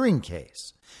racketeering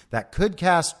case that could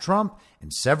cast Trump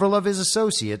and several of his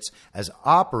associates as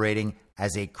operating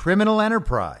as a criminal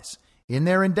enterprise in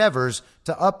their endeavors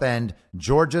to upend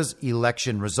Georgia's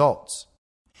election results.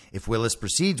 If Willis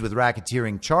proceeds with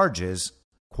racketeering charges,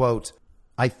 quote,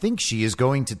 "I think she is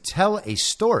going to tell a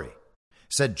story,"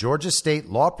 said Georgia State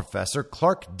law professor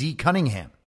Clark D. Cunningham.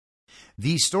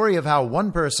 The story of how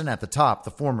one person at the top,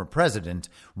 the former president,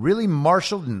 really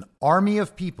marshaled an army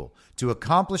of people to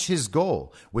accomplish his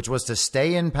goal, which was to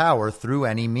stay in power through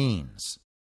any means.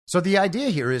 So the idea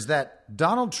here is that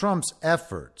Donald Trump's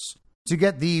efforts to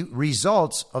get the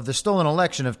results of the stolen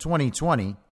election of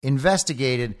 2020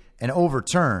 investigated and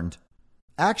overturned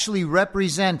actually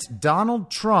represent Donald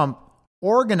Trump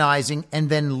organizing and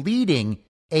then leading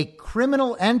a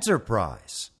criminal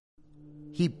enterprise.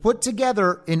 He put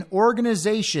together an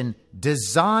organization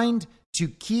designed to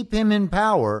keep him in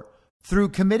power through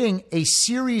committing a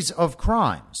series of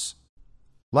crimes,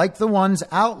 like the ones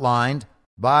outlined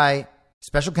by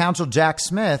Special Counsel Jack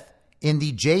Smith in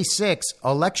the J6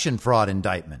 election fraud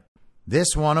indictment.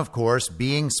 This one, of course,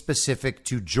 being specific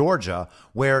to Georgia,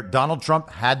 where Donald Trump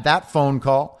had that phone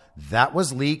call that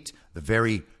was leaked. The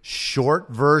very short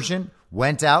version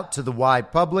went out to the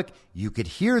wide public. You could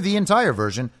hear the entire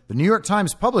version. The New York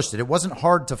Times published it. It wasn't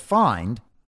hard to find,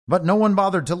 but no one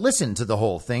bothered to listen to the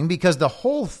whole thing because the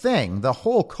whole thing, the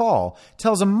whole call,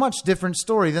 tells a much different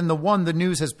story than the one the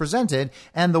news has presented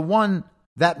and the one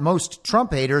that most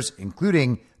Trump haters,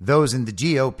 including those in the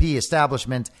GOP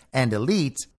establishment and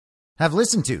elite, have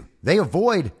listened to. They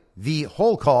avoid the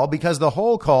whole call because the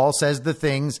whole call says the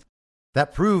things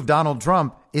that prove Donald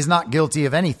Trump is not guilty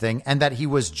of anything and that he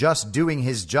was just doing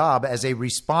his job as a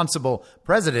responsible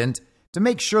president to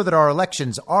make sure that our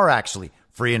elections are actually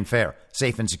free and fair,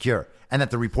 safe and secure, and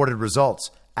that the reported results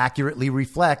accurately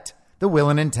reflect the will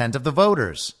and intent of the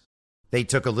voters. They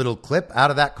took a little clip out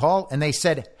of that call and they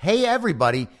said, "Hey,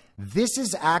 everybody, this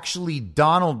is actually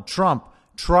Donald Trump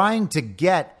trying to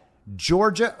get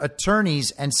Georgia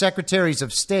attorneys and secretaries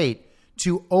of state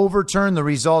to overturn the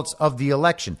results of the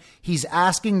election. He's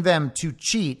asking them to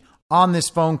cheat on this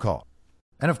phone call."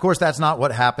 And of course, that's not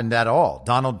what happened at all.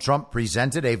 Donald Trump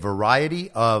presented a variety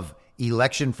of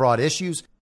election fraud issues,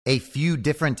 a few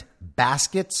different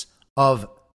baskets of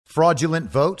fraudulent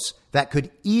votes that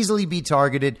could easily be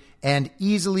targeted and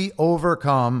easily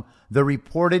overcome the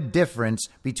reported difference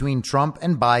between Trump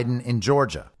and Biden in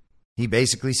Georgia. He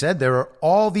basically said there are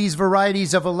all these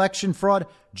varieties of election fraud.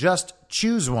 Just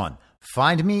choose one.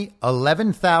 Find me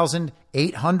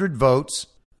 11,800 votes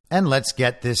and let's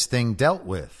get this thing dealt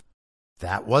with.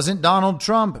 That wasn't Donald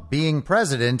Trump being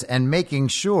president and making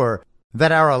sure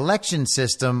that our election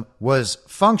system was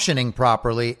functioning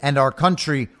properly and our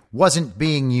country wasn't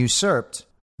being usurped.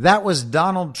 That was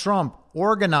Donald Trump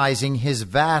organizing his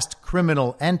vast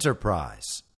criminal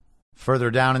enterprise.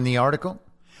 Further down in the article,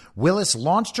 Willis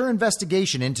launched her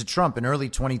investigation into Trump in early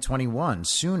 2021,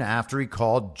 soon after he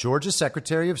called Georgia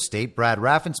Secretary of State Brad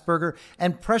Raffensperger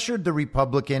and pressured the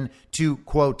Republican to,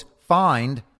 quote,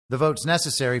 find the votes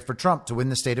necessary for Trump to win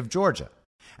the state of Georgia.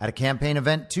 At a campaign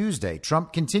event Tuesday,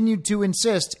 Trump continued to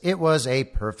insist it was a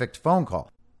perfect phone call.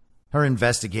 Her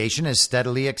investigation has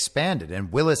steadily expanded,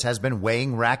 and Willis has been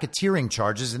weighing racketeering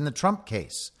charges in the Trump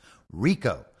case.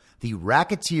 RICO, the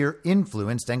Racketeer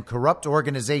Influenced and Corrupt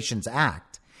Organizations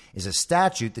Act, is a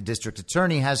statute the district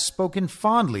attorney has spoken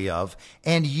fondly of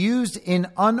and used in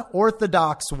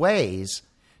unorthodox ways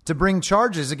to bring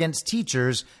charges against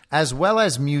teachers as well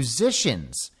as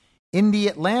musicians in the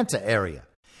Atlanta area.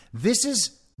 This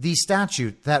is the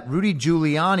statute that Rudy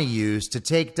Giuliani used to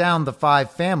take down the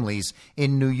 5 families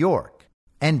in New York.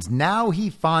 And now he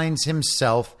finds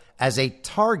himself as a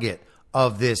target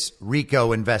of this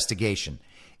RICO investigation.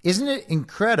 Isn't it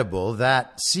incredible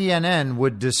that CNN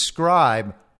would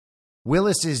describe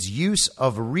Willis's use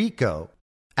of RICO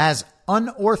as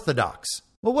unorthodox?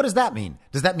 Well, what does that mean?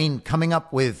 Does that mean coming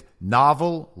up with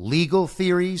novel legal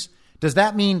theories? Does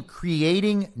that mean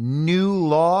creating new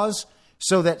laws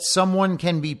so that someone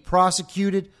can be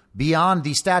prosecuted beyond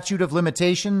the statute of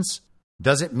limitations?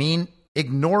 Does it mean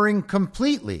ignoring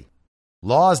completely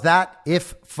laws that,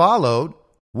 if followed,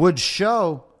 would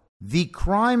show the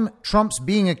crime Trump's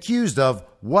being accused of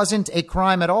wasn't a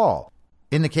crime at all?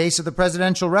 In the case of the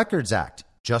Presidential Records Act,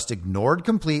 just ignored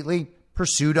completely,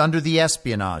 pursued under the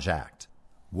Espionage Act.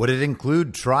 Would it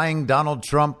include trying Donald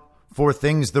Trump for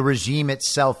things the regime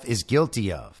itself is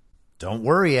guilty of? Don't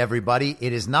worry, everybody.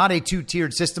 It is not a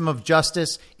 2-tiered system of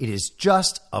justice. It is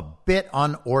just a bit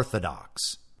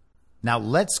unorthodox. Now,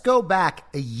 let's go back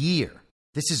a year.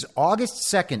 This is August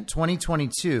 2nd,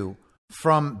 2022,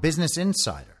 from Business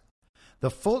Insider.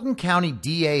 The Fulton County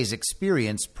DA's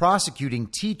experience prosecuting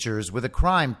teachers with a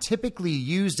crime typically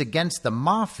used against the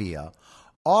mafia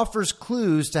offers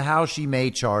clues to how she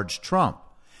may charge Trump.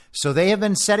 So they have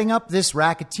been setting up this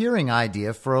racketeering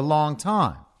idea for a long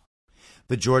time.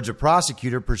 The Georgia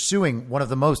prosecutor pursuing one of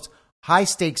the most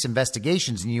high-stakes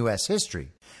investigations in U.S. history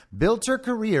built her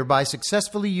career by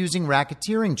successfully using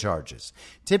racketeering charges,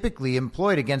 typically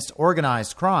employed against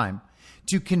organized crime,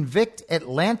 to convict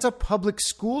Atlanta public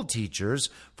school teachers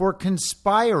for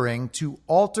conspiring to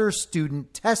alter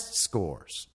student test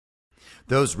scores.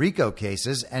 Those RICO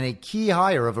cases and a key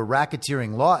hire of a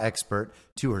racketeering law expert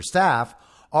to her staff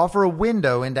offer a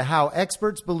window into how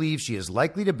experts believe she is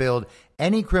likely to build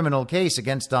any criminal case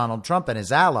against Donald Trump and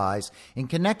his allies in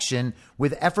connection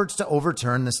with efforts to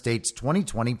overturn the state's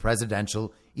 2020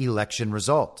 presidential election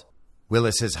result.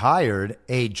 Willis has hired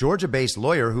a Georgia-based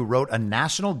lawyer who wrote a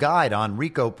national guide on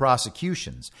RICO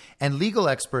prosecutions, and legal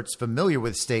experts familiar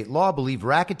with state law believe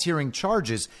racketeering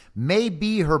charges may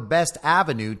be her best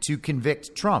avenue to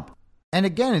convict Trump. And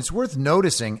again, it's worth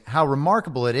noticing how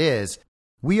remarkable it is.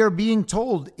 We are being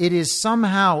told it is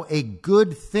somehow a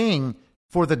good thing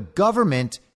for the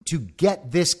government to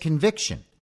get this conviction.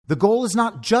 The goal is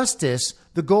not justice.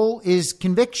 The goal is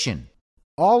conviction.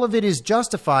 All of it is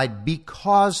justified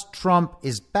because Trump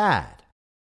is bad.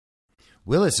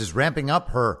 Willis is ramping up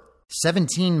her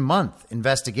 17-month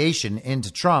investigation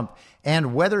into Trump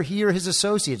and whether he or his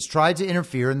associates tried to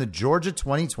interfere in the Georgia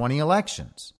 2020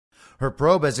 elections. Her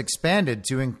probe has expanded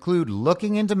to include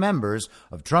looking into members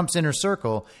of Trump's inner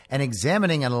circle and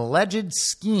examining an alleged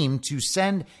scheme to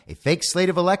send a fake slate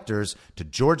of electors to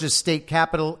Georgia's state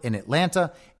capital in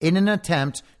Atlanta in an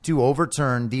attempt to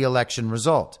overturn the election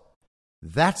result.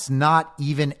 That's not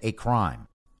even a crime.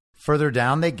 Further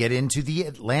down, they get into the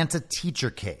Atlanta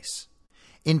teacher case.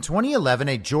 In 2011,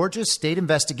 a Georgia state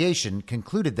investigation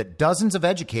concluded that dozens of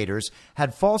educators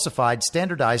had falsified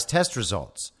standardized test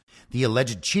results. The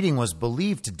alleged cheating was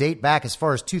believed to date back as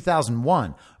far as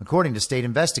 2001, according to state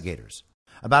investigators.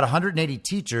 About 180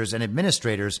 teachers and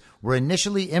administrators were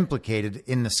initially implicated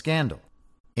in the scandal.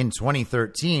 In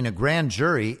 2013, a grand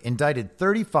jury indicted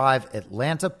 35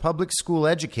 Atlanta public school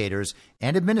educators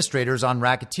and administrators on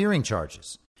racketeering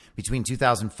charges. Between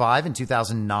 2005 and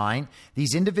 2009,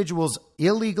 these individuals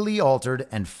illegally altered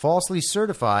and falsely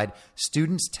certified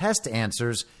students' test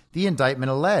answers, the indictment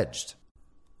alleged.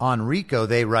 On RICO,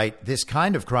 they write, this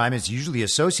kind of crime is usually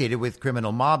associated with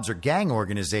criminal mobs or gang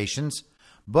organizations,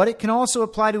 but it can also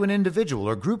apply to an individual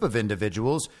or group of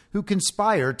individuals who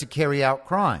conspire to carry out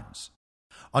crimes.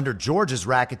 Under Georgia's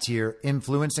Racketeer,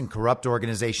 Influence, and Corrupt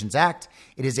Organizations Act,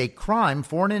 it is a crime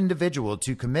for an individual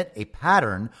to commit a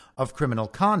pattern of criminal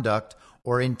conduct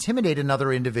or intimidate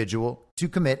another individual to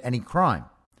commit any crime.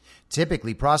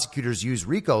 Typically, prosecutors use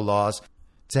RICO laws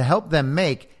to help them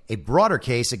make a broader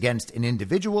case against an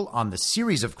individual on the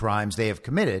series of crimes they have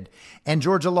committed, and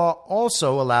Georgia law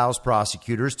also allows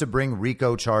prosecutors to bring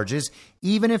RICO charges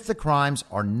even if the crimes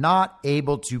are not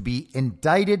able to be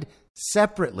indicted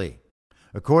separately,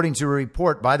 according to a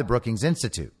report by the Brookings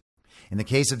Institute. In the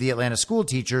case of the Atlanta school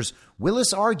teachers,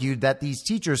 Willis argued that these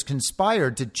teachers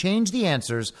conspired to change the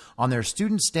answers on their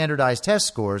students' standardized test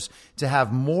scores to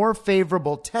have more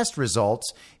favorable test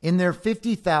results in their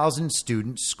 50,000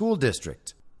 student school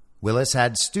district. Willis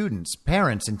had students,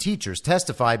 parents, and teachers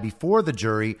testify before the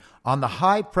jury on the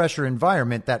high-pressure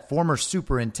environment that former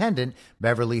Superintendent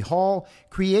Beverly Hall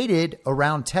created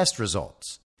around test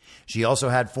results. She also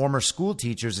had former school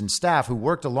teachers and staff who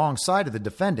worked alongside of the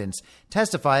defendants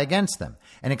testify against them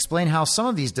and explain how some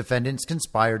of these defendants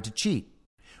conspired to cheat.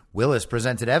 Willis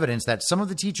presented evidence that some of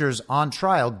the teachers on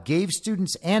trial gave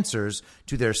students answers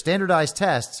to their standardized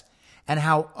tests and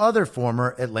how other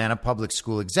former Atlanta public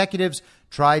school executives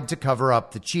tried to cover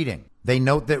up the cheating. They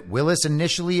note that Willis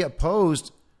initially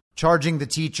opposed charging the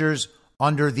teachers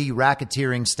under the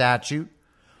racketeering statute,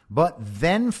 but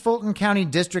then Fulton County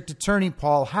District Attorney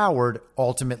Paul Howard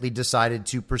ultimately decided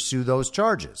to pursue those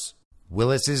charges.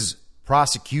 Willis's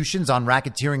prosecutions on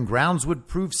racketeering grounds would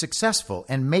prove successful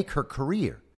and make her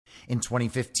career. In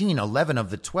 2015, 11 of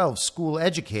the 12 school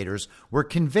educators were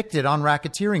convicted on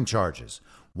racketeering charges.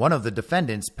 One of the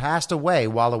defendants passed away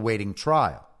while awaiting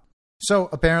trial. So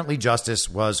apparently justice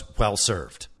was well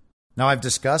served. Now, I've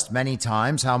discussed many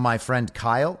times how my friend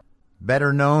Kyle,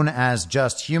 better known as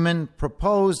Just Human,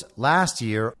 proposed last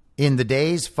year in the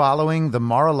days following the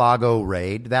Mar-a-Lago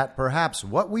raid that perhaps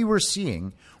what we were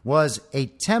seeing was a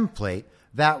template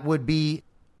that we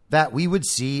would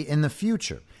see in the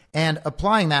future. And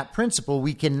applying that principle,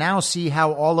 we can now see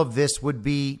how all of this would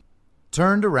be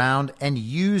turned around and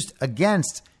used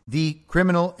against the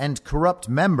criminal and corrupt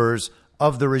members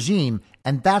of the regime.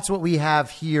 And that's what we have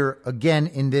here again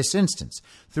in this instance.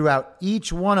 Throughout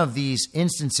each one of these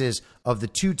instances of the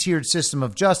two-tiered system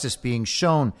of justice being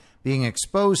shown, being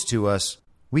exposed to us,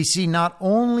 we see not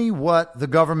only what the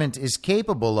government is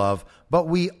capable of, but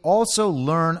we also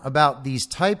learn about these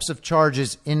types of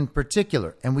charges in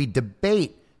particular. And we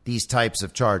debate these types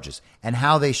of charges and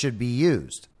how they should be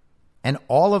used. And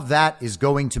all of that is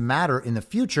going to matter in the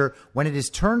future when it is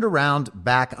turned around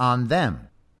back on them.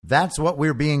 That's what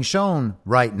we're being shown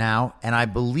right now, and I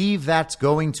believe that's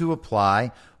going to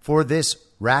apply for this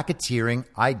racketeering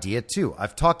idea too.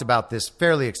 I've talked about this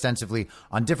fairly extensively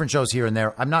on different shows here and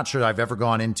there. I'm not sure I've ever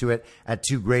gone into it at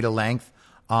too great a length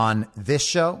on this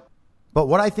show. But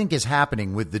what I think is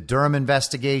happening with the Durham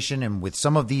investigation and with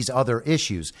some of these other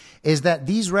issues is that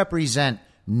these represent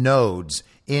nodes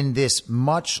in this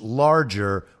much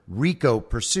larger RICO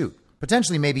pursuit,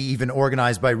 potentially maybe even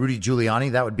organized by Rudy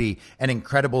Giuliani. That would be an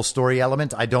incredible story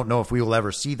element. I don't know if we will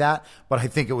ever see that, but I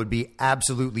think it would be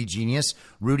absolutely genius.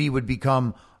 Rudy would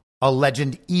become a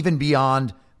legend even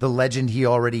beyond the legend he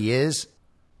already is.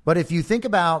 But if you think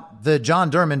about the John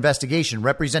Durham investigation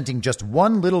representing just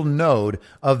one little node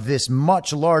of this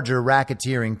much larger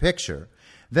racketeering picture,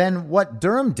 then what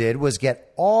Durham did was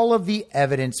get all of the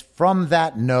evidence from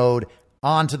that node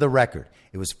onto the record.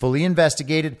 It was fully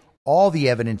investigated. All the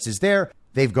evidence is there.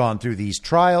 They've gone through these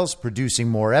trials, producing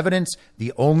more evidence.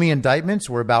 The only indictments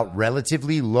were about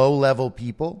relatively low-level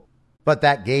people, but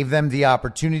that gave them the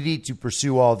opportunity to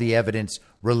pursue all the evidence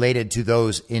related to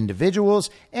those individuals,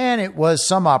 and it was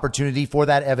some opportunity for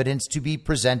that evidence to be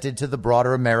presented to the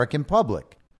broader American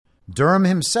public. Durham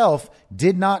himself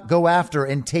did not go after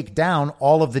and take down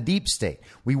all of the deep state.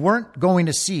 We weren't going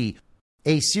to see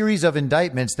a series of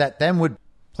indictments that then would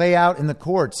play out in the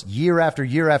courts year after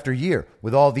year after year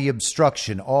with all the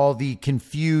obstruction, all the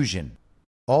confusion.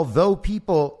 Although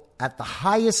people at the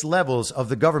highest levels of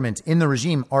the government in the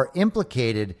regime are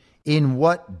implicated in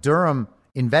what Durham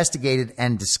investigated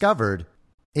and discovered,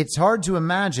 it's hard to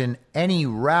imagine any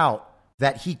route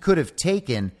that he could have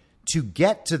taken to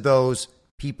get to those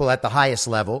people at the highest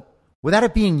level without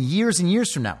it being years and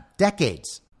years from now,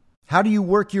 decades. How do you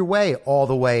work your way all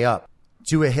the way up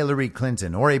to a Hillary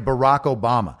Clinton or a Barack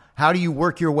Obama? How do you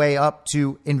work your way up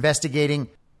to investigating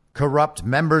corrupt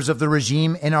members of the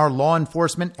regime in our law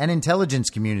enforcement and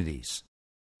intelligence communities?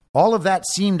 All of that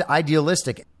seemed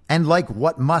idealistic and like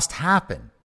what must happen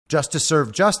just to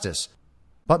serve justice.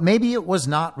 But maybe it was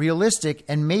not realistic,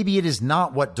 and maybe it is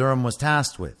not what Durham was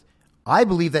tasked with. I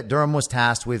believe that Durham was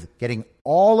tasked with getting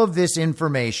all of this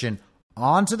information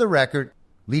onto the record,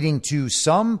 leading to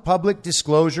some public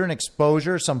disclosure and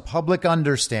exposure, some public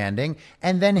understanding,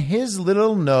 and then his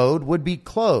little node would be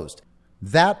closed.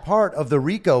 That part of the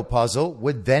RICO puzzle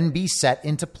would then be set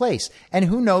into place. And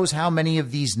who knows how many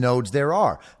of these nodes there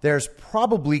are? There's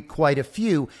probably quite a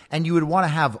few, and you would want to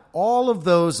have all of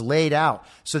those laid out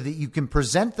so that you can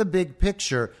present the big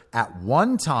picture at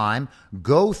one time,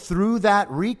 go through that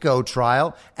RICO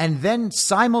trial, and then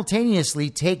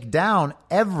simultaneously take down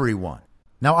everyone.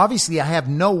 Now, obviously, I have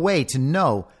no way to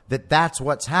know that that's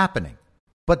what's happening,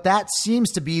 but that seems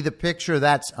to be the picture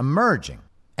that's emerging.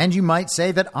 And you might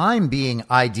say that I'm being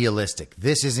idealistic.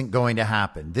 This isn't going to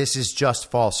happen. This is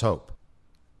just false hope.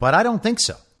 But I don't think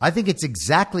so. I think it's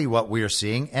exactly what we're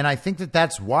seeing. And I think that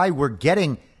that's why we're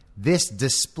getting this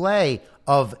display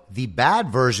of the bad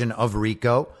version of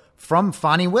RICO from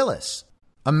Fani Willis.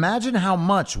 Imagine how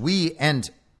much we, and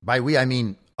by we I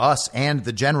mean us and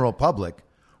the general public,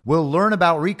 will learn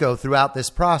about RICO throughout this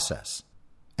process.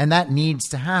 And that needs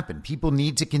to happen. People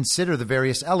need to consider the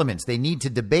various elements. They need to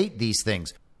debate these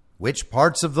things. Which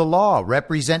parts of the law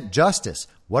represent justice?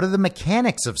 What are the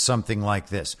mechanics of something like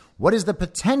this? What is the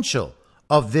potential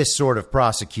of this sort of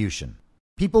prosecution?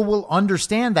 People will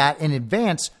understand that in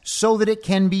advance so that it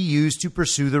can be used to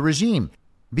pursue the regime.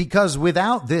 Because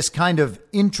without this kind of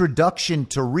introduction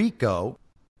to RICO,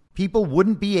 people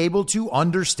wouldn't be able to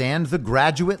understand the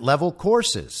graduate level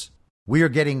courses. We are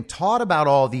getting taught about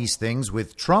all these things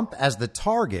with Trump as the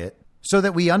target so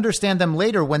that we understand them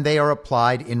later when they are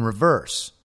applied in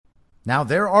reverse. Now,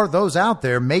 there are those out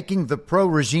there making the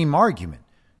pro-regime argument,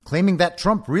 claiming that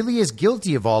Trump really is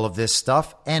guilty of all of this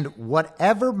stuff, and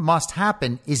whatever must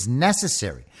happen is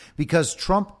necessary because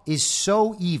Trump is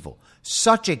so evil,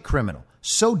 such a criminal,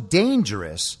 so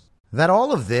dangerous that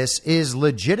all of this is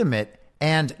legitimate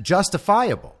and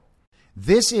justifiable.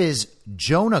 This is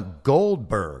Jonah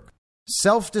Goldberg,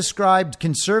 self-described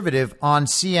conservative on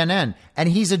CNN, and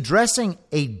he's addressing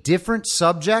a different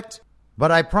subject,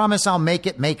 but I promise I'll make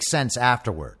it make sense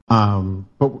afterward.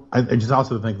 But I just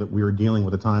also think that we were dealing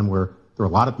with a time where there were a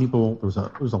lot of people,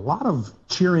 there was a lot of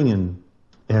cheering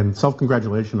and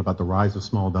self-congratulation about the rise of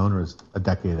small donors a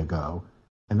decade ago.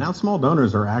 And now small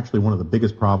donors are actually one of the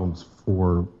biggest problems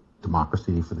for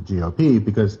democracy, for the GOP,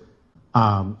 because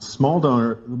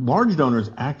large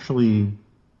donors actually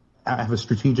have a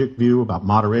strategic view about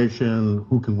moderation,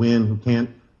 who can win, who can't.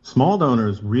 Small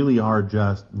donors really are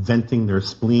just venting their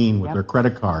spleen with their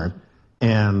credit card,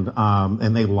 and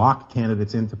they lock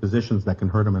candidates into positions that can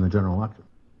hurt them in a general election.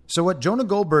 So what Jonah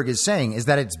Goldberg is saying is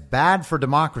that it's bad for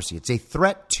democracy. It's a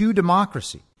threat to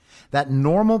democracy that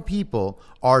normal people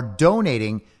are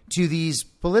donating to these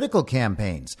political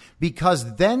campaigns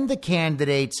because then the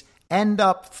candidates end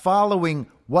up following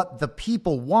what the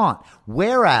people want,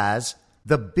 whereas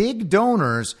the big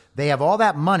donors, they have all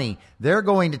that money. They're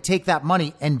going to take that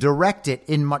money and direct it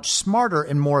in much smarter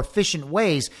and more efficient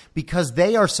ways because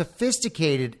they are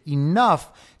sophisticated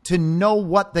enough to know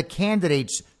what the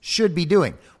candidates should be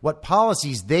doing, what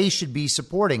policies they should be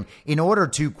supporting in order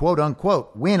to, quote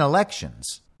unquote, win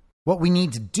elections. What we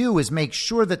need to do is make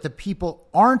sure that the people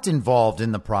aren't involved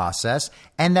in the process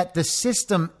and that the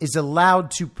system is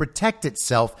allowed to protect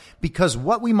itself, because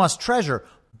what we must treasure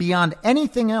beyond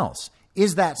anything else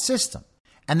is that system.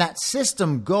 And that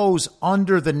system goes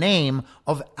under the name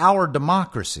of our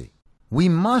democracy. We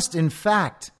must, in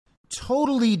fact,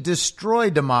 totally destroy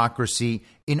democracy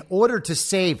in order to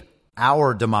save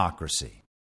our democracy.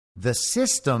 The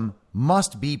system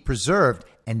must be preserved,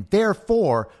 and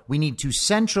therefore we need to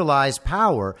centralize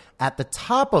power at the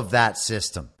top of that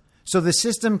system so the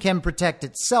system can protect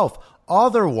itself.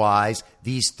 Otherwise,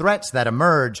 these threats that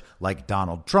emerge, like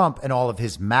Donald Trump and all of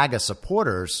his MAGA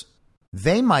supporters,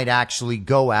 they might actually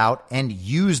go out and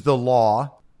use the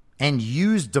law and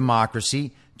use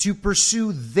democracy to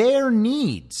pursue their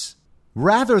needs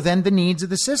rather than the needs of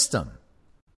the system.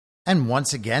 And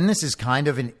once again, this is kind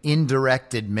of an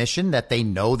indirect admission that they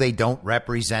know they don't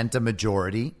represent a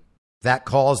majority. That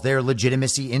calls their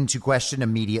legitimacy into question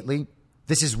immediately.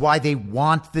 This is why they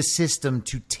want the system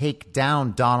to take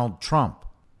down Donald Trump.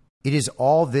 It is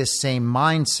all this same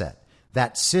mindset.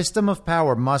 That system of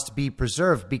power must be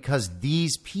preserved because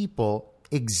these people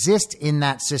exist in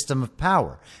that system of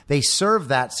power. They serve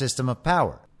that system of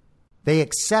power. They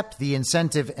accept the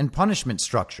incentive and punishment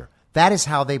structure. That is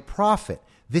how they profit.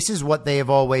 This is what they have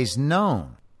always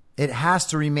known. It has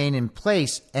to remain in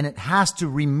place, and it has to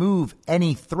remove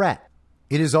any threat.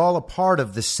 It is all a part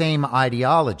of the same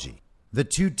ideology. The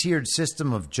two-tiered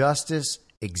system of justice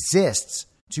exists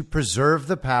to preserve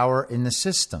the power in the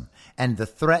system, and the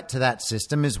threat to that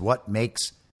system is what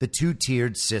makes the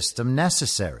two-tiered system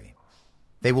necessary.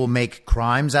 They will make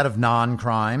crimes out of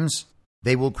non-crimes.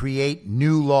 They will create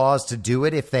new laws to do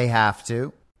it if they have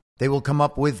to. They will come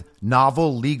up with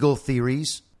novel legal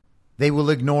theories. They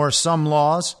will ignore some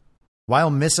laws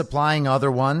while misapplying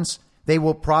other ones. They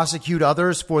will prosecute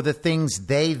others for the things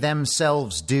they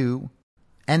themselves do.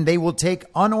 And they will take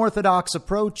unorthodox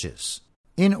approaches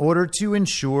in order to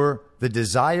ensure the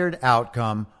desired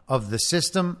outcome of the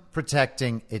system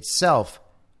protecting itself.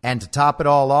 And to top it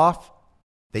all off,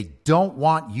 they don't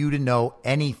want you to know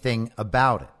anything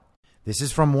about it. This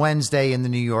is from Wednesday in the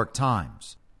New York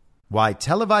Times. Why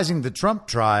televising the Trump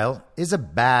trial is a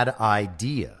bad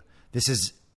idea. This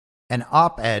is an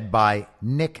op-ed by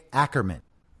Nick Ackerman.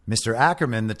 Mr.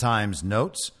 Ackerman, the Times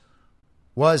notes,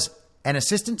 was an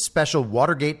assistant special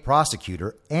Watergate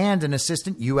prosecutor and an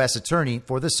assistant U.S. attorney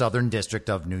for the Southern District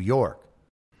of New York.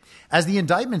 As the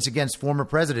indictments against former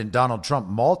President Donald Trump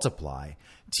multiply,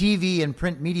 TV and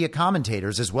print media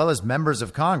commentators, as well as members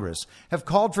of Congress, have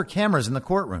called for cameras in the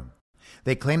courtroom.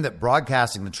 They claim that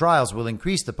broadcasting the trials will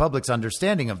increase the public's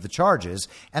understanding of the charges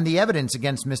and the evidence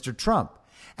against Mr. Trump,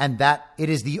 and that it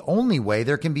is the only way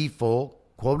there can be full,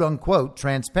 quote-unquote,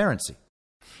 transparency.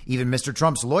 Even Mr.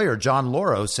 Trump's lawyer, John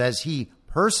Lauro, says he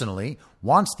personally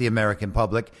wants the American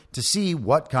public to see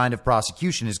what kind of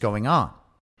prosecution is going on.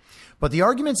 But the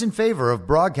arguments in favor of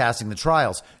broadcasting the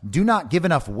trials do not give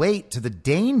enough weight to the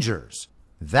dangers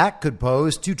that could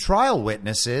pose to trial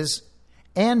witnesses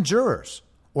and jurors,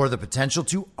 or the potential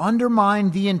to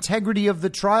undermine the integrity of the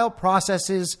trial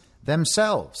processes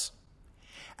themselves.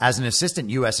 As an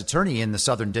assistant U.S. attorney in the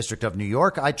Southern District of New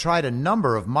York, I tried a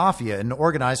number of mafia and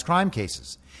organized crime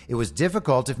cases. It was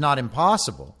difficult, if not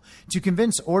impossible, to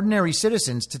convince ordinary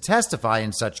citizens to testify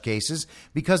in such cases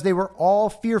because they were all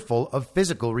fearful of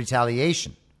physical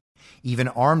retaliation. Even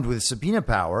armed with subpoena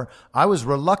power, I was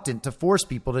reluctant to force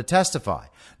people to testify,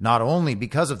 not only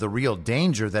because of the real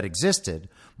danger that existed,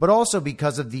 but also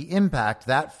because of the impact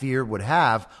that fear would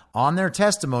have on their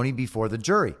testimony before the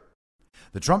jury.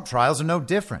 The Trump trials are no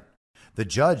different. The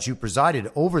judge who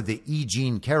presided over the E.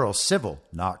 Jean Carroll civil,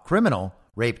 not criminal,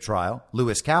 rape trial,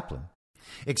 Lewis Kaplan,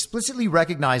 explicitly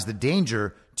recognized the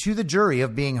danger to the jury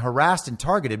of being harassed and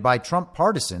targeted by Trump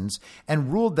partisans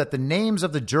and ruled that the names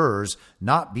of the jurors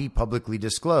not be publicly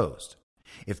disclosed.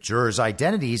 If jurors'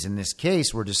 identities in this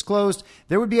case were disclosed,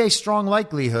 there would be a strong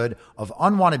likelihood of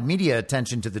unwanted media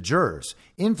attention to the jurors,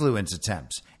 influence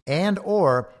attempts, and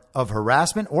or of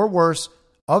harassment or worse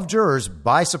of jurors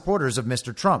by supporters of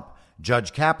Mr. Trump,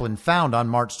 Judge Kaplan found on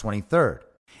March 23rd.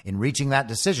 In reaching that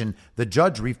decision, the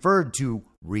judge referred to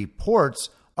reports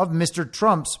of Mr.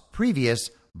 Trump's previous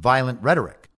violent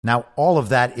rhetoric. Now, all of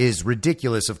that is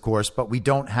ridiculous, of course, but we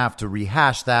don't have to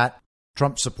rehash that.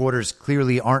 Trump supporters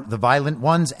clearly aren't the violent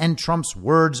ones, and Trump's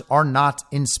words are not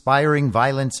inspiring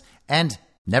violence and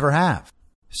never have.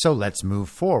 So let's move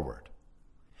forward.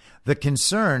 The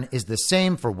concern is the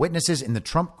same for witnesses in the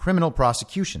Trump criminal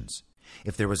prosecutions.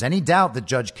 If there was any doubt that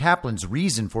Judge Kaplan's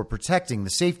reason for protecting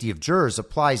the safety of jurors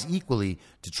applies equally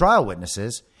to trial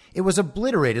witnesses, it was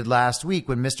obliterated last week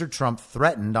when Mr. Trump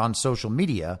threatened on social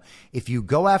media, "If you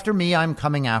go after me, I'm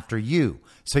coming after you."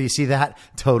 So you see that?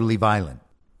 Totally violent.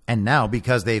 And now,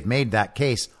 because they've made that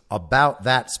case about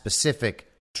that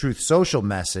specific Truth Social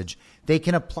message, they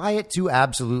can apply it to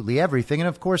absolutely everything, and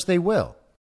of course they will.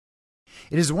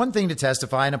 It is one thing to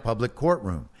testify in a public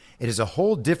courtroom. It is a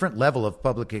whole different level of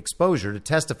public exposure to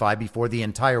testify before the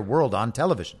entire world on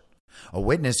television. A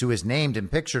witness who is named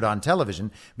and pictured on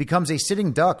television becomes a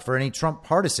sitting duck for any Trump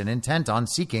partisan intent on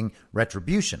seeking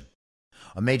retribution.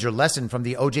 A major lesson from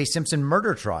the O.J. Simpson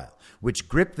murder trial, which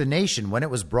gripped the nation when it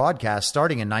was broadcast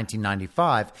starting in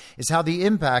 1995, is how the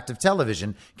impact of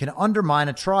television can undermine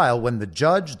a trial when the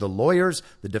judge, the lawyers,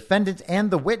 the defendant,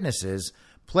 and the witnesses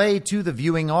play to the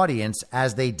viewing audience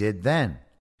as they did then.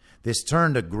 This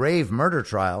turned a grave murder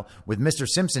trial, with Mr.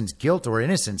 Simpson's guilt or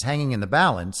innocence hanging in the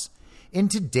balance,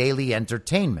 into daily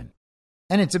entertainment.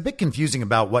 And it's a bit confusing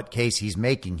about what case he's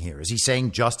making here. Is he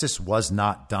saying justice was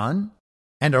not done?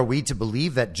 And are we to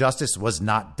believe that justice was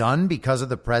not done because of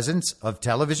the presence of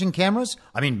television cameras?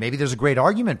 I mean, maybe there's a great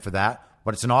argument for that,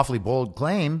 but it's an awfully bold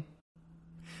claim.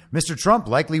 Mr. Trump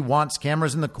likely wants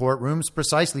cameras in the courtrooms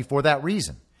precisely for that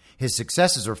reason. His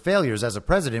successes or failures as a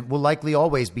president will likely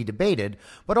always be debated,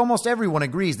 but almost everyone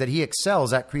agrees that he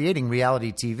excels at creating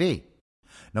reality TV.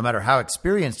 No matter how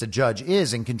experienced a judge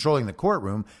is in controlling the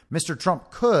courtroom, Mr.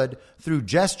 Trump could, through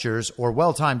gestures or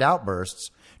well-timed outbursts,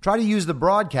 try to use the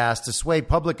broadcast to sway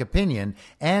public opinion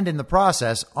and, in the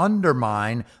process,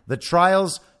 undermine the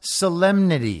trial's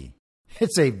solemnity.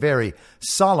 It's a very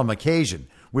solemn occasion.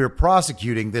 We're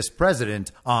prosecuting this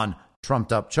president on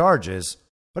trumped-up charges,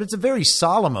 but it's a very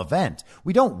solemn event.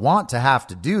 We don't want to have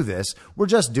to do this. We're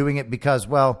just doing it because,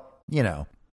 well, you know,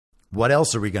 what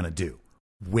else are we going to do?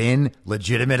 Win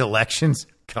legitimate elections?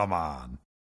 Come on.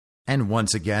 And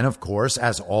once again, of course,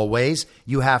 as always,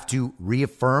 you have to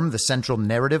reaffirm the central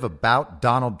narrative about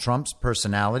Donald Trump's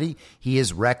personality. He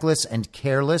is reckless and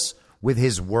careless with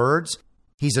his words.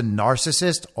 He's a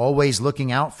narcissist, always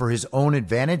looking out for his own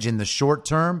advantage in the short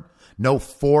term. No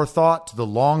forethought to the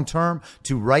long term,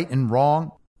 to right and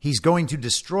wrong. He's going to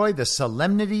destroy the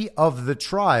solemnity of the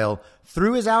trial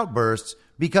through his outbursts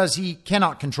because he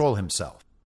cannot control himself.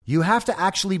 You have to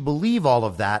actually believe all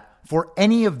of that for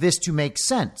any of this to make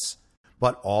sense.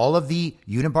 But all of the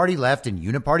uniparty left and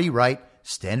uniparty right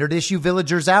standard issue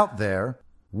villagers out there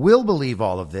will believe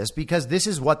all of this because this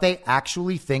is what they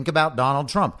actually think about Donald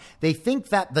Trump. They think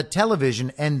that the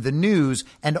television and the news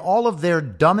and all of their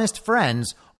dumbest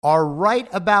friends are right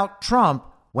about Trump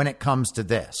when it comes to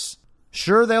this.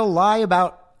 Sure, they'll lie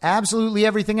about absolutely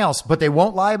everything else, but they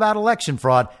won't lie about election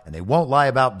fraud, and they won't lie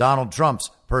about Donald Trump's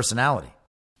personality.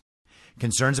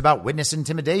 Concerns about witness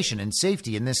intimidation and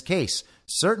safety in this case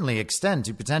certainly extend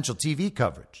to potential TV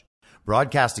coverage.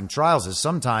 Broadcasting trials is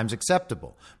sometimes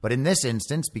acceptable, but in this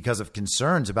instance, because of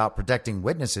concerns about protecting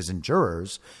witnesses and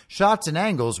jurors, shots and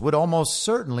angles would almost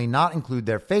certainly not include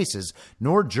their faces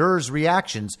nor jurors'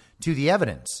 reactions to the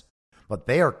evidence. But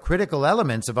they are critical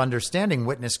elements of understanding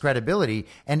witness credibility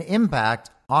and impact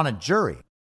on a jury.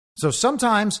 So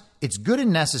sometimes it's good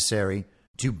and necessary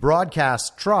to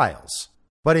broadcast trials,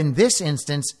 but in this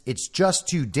instance, it's just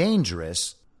too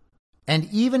dangerous. And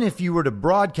even if you were to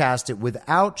broadcast it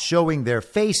without showing their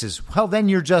faces, well, then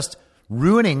you're just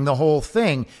ruining the whole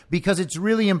thing because it's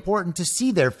really important to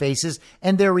see their faces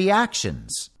and their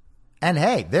reactions. And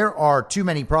hey, there are too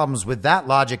many problems with that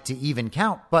logic to even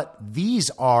count, but these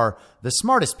are the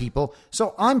smartest people,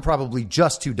 so I'm probably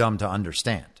just too dumb to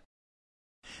understand.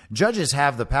 Judges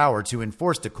have the power to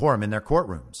enforce decorum in their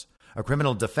courtrooms. A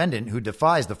criminal defendant who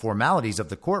defies the formalities of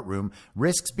the courtroom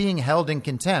risks being held in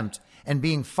contempt and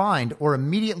being fined or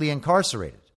immediately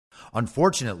incarcerated.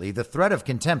 Unfortunately, the threat of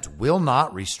contempt will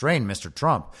not restrain Mr.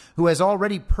 Trump, who has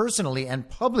already personally and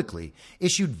publicly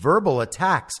issued verbal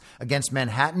attacks against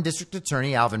Manhattan District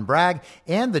Attorney Alvin Bragg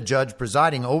and the judge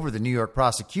presiding over the New York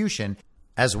prosecution,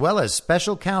 as well as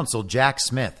special counsel Jack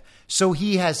Smith. So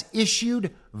he has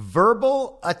issued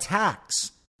verbal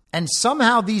attacks, and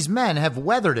somehow these men have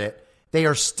weathered it. They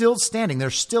are still standing. They're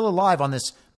still alive on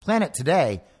this planet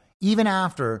today, even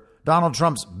after Donald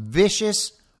Trump's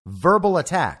vicious verbal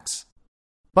attacks.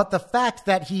 But the fact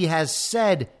that he has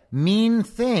said mean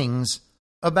things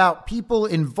about people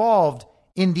involved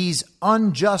in these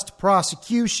unjust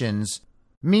prosecutions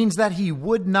means that he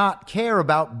would not care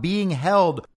about being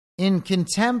held in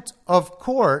contempt of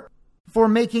court for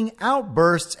making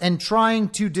outbursts and trying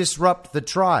to disrupt the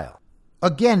trial.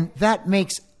 Again, that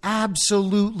makes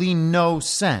absolutely no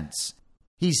sense.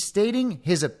 He's stating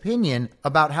his opinion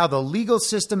about how the legal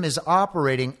system is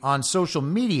operating on social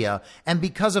media, and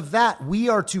because of that, we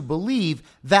are to believe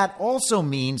that also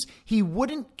means he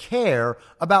wouldn't care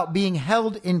about being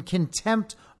held in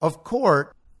contempt of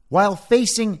court while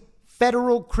facing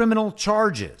federal criminal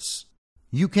charges.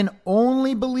 You can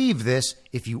only believe this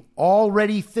if you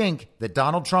already think that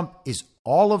Donald Trump is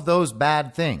all of those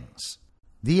bad things.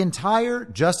 The entire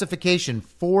justification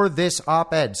for this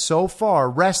op-ed so far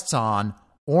rests on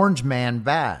Orange Man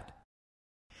bad.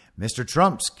 Mr.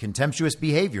 Trump's contemptuous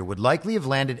behavior would likely have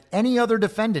landed any other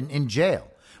defendant in jail,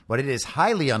 but it is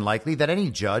highly unlikely that any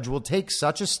judge will take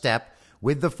such a step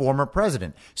with the former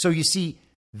president. So you see,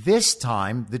 this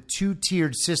time the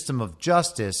two-tiered system of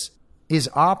justice is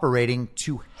operating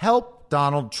to help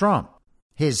Donald Trump.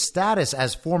 His status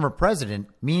as former president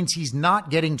means he's not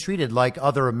getting treated like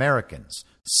other Americans.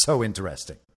 So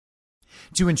interesting.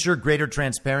 To ensure greater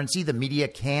transparency, the media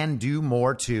can do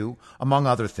more to, among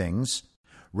other things,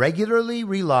 regularly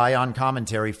rely on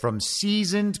commentary from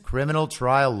seasoned criminal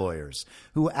trial lawyers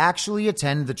who actually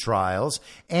attend the trials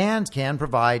and can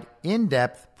provide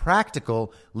in-depth,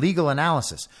 practical legal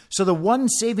analysis. So the one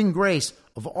saving grace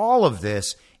of all of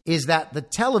this is that the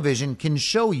television can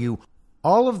show you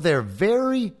all of their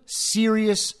very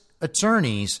serious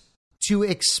attorneys to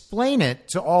explain it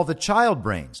to all the child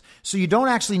brains. So you don't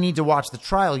actually need to watch the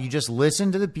trial. You just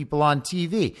listen to the people on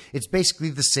TV. It's basically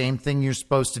the same thing you're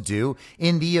supposed to do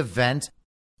in the event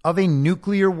of a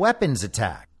nuclear weapons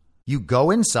attack. You go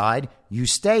inside, you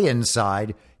stay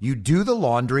inside, you do the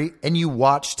laundry, and you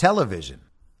watch television.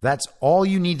 That's all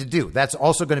you need to do. That's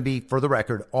also going to be, for the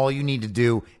record, all you need to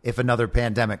do if another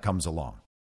pandemic comes along.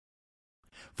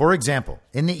 For example,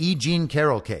 in the E. Jean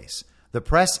Carroll case, the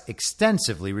press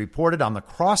extensively reported on the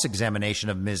cross-examination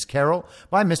of Ms. Carroll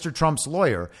by Mr. Trump's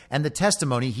lawyer and the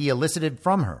testimony he elicited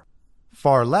from her.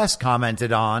 Far less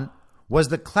commented on was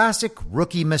the classic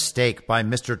rookie mistake by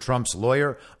Mr. Trump's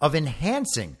lawyer of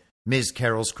enhancing Ms.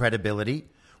 Carroll's credibility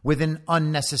with an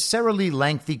unnecessarily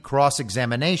lengthy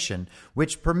cross-examination,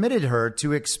 which permitted her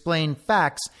to explain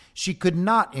facts she could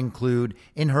not include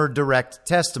in her direct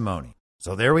testimony.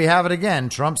 So there we have it again,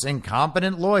 Trump's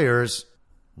incompetent lawyers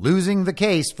losing the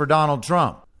case for Donald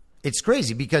Trump. It's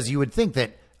crazy because you would think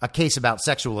that a case about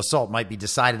sexual assault might be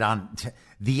decided on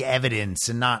the evidence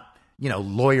and not,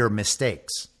 lawyer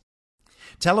mistakes.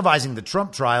 Televising the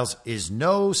Trump trials is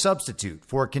no substitute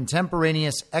for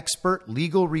contemporaneous expert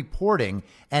legal reporting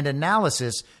and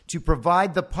analysis to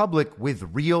provide the public with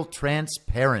real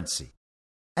transparency.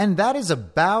 And that is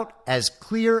about as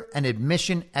clear an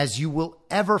admission as you will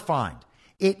ever find.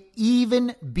 It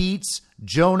even beats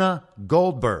Jonah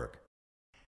Goldberg.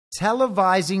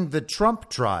 Televising the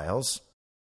Trump trials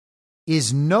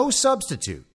is no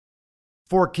substitute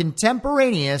for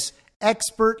contemporaneous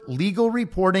expert legal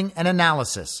reporting and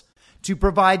analysis to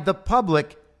provide the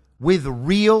public with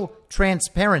real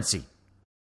transparency.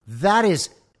 That is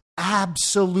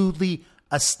absolutely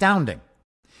astounding.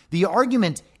 The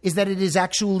argument is that it is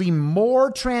actually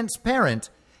more transparent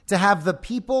to have the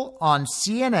people on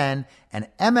CNN and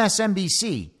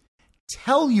MSNBC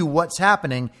tell you what's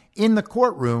happening in the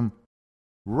courtroom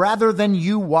rather than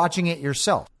you watching it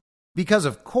yourself. Because,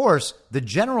 of course, the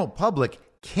general public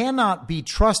cannot be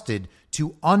trusted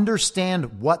to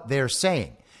understand what they're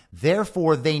saying.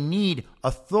 Therefore, they need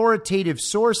authoritative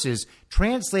sources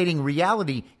translating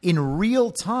reality in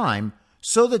real time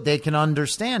so that they can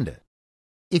understand it.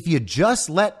 If you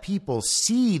just let people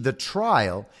see the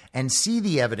trial and see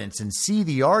the evidence and see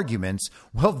the arguments,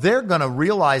 well, they're going to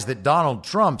realize that Donald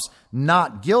Trump's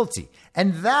not guilty.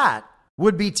 And that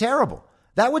would be terrible.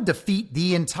 That would defeat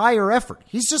the entire effort.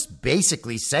 He's just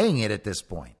basically saying it at this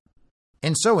point.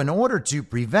 And so in order to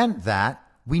prevent that,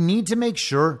 we need to make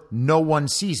sure no one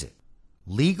sees it.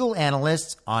 Legal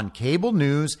analysts on cable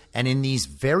news and in these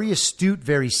very astute,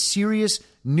 very serious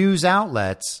news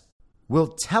outlets will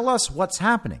tell us what's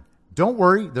happening. Don't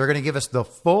worry, they're going to give us the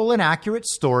full and accurate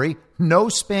story, no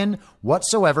spin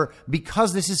whatsoever,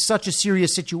 because this is such a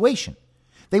serious situation.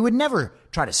 They would never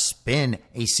try to spin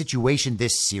a situation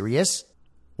this serious.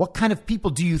 What kind of people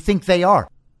do you think they are?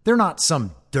 They're not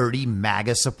some dirty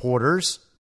MAGA supporters.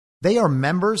 They are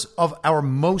members of our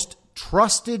most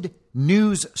trusted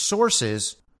news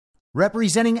sources,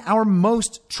 representing our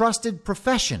most trusted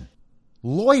profession,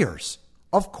 lawyers.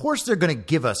 Of course, they're going to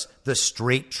give us the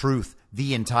straight truth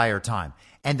the entire time,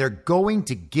 and they're going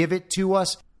to give it to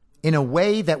us in a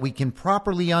way that we can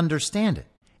properly understand it.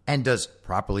 And does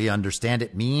properly understand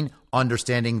it mean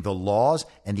understanding the laws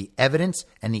and the evidence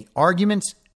and the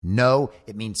arguments? No,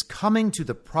 it means coming to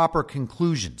the proper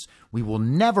conclusions. We will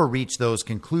never reach those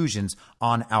conclusions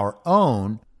on our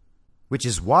own, which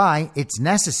is why it's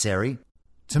necessary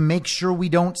to make sure we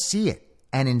don't see it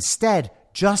and instead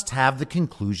just have the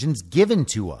conclusions given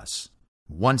to us.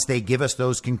 Once they give us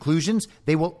those conclusions,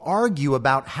 they will argue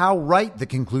about how right the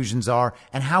conclusions are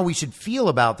and how we should feel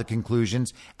about the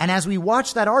conclusions. And as we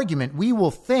watch that argument, we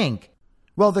will think,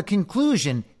 well, the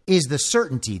conclusion is the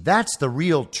certainty. That's the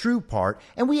real true part.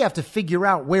 And we have to figure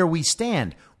out where we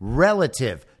stand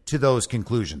relative to those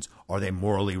conclusions. Are they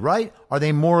morally right? Are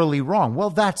they morally wrong? Well,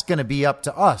 that's going to be up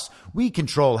to us. We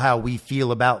control how we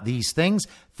feel about these things.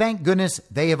 Thank goodness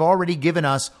they have already given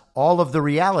us all of the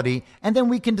reality, and then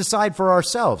we can decide for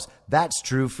ourselves. That's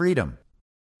true freedom.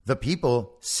 The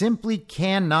people simply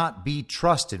cannot be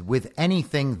trusted with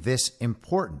anything this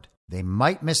important. They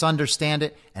might misunderstand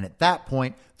it, and at that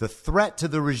point, the threat to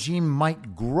the regime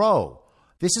might grow.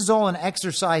 This is all an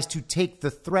exercise to take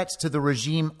the threats to the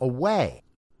regime away.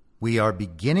 We are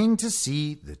beginning to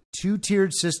see the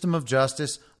two-tiered system of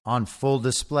justice on full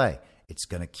display. It's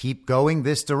going to keep going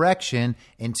this direction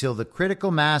until the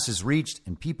critical mass is reached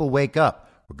and people wake up.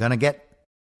 We're going to get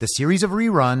the series of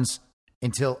reruns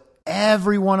until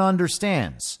everyone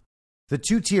understands. The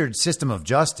two-tiered system of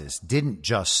justice didn't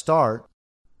just start,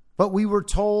 but we were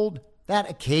told that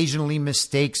occasionally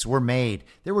mistakes were made.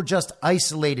 There were just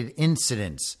isolated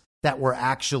incidents that were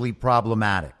actually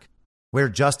problematic, where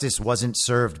justice wasn't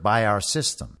served by our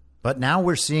system. But now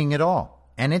we're seeing it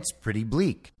all, and it's pretty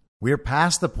bleak. We're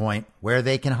past the point where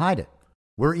they can hide it.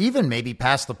 We're even maybe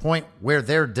past the point where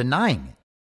they're denying it.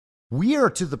 We are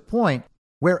to the point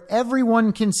where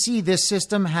everyone can see this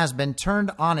system has been turned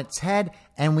on its head,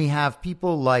 and we have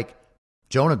people like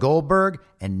Jonah Goldberg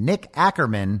and Nick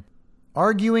Ackerman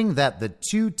arguing that the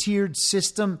two-tiered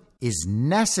system is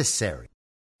necessary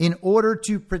in order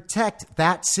to protect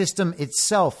that system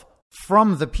itself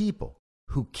from the people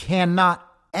who cannot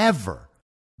ever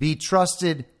be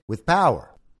trusted with power.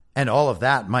 And all of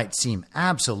that might seem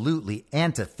absolutely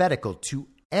antithetical to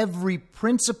every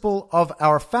principle of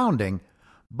our founding,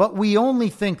 but we only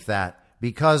think that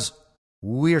because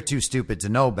we're too stupid to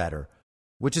know better,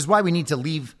 which is why we need to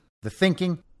leave the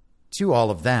thinking to all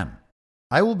of them.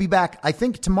 I will be back, I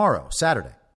think, tomorrow,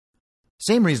 Saturday.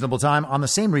 Same reasonable time on the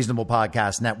same reasonable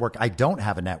podcast network. I don't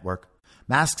have a network.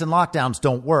 Masks and lockdowns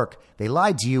don't work. They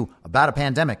lied to you about a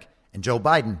pandemic, and Joe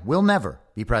Biden will never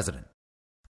be president.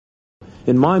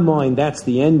 In my mind, that's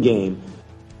the end game.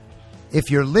 if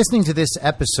you're listening to this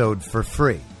episode for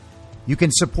free, you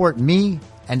can support me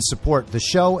and support the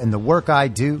show and the work I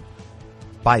do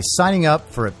by signing up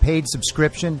for a paid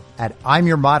subscription at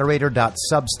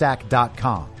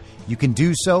imyourmoderator.substack.com. You can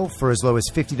do so for as low as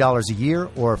 $50 a year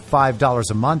or $5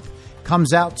 a month.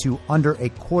 Comes out to under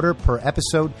 $0.25 per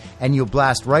episode, and you'll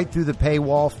blast right through the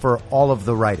paywall for all of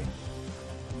the writing.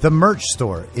 The merch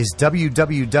store is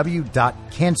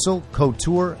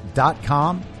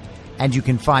www.cancelcouture.com, and you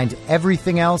can find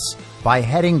everything else by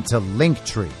heading to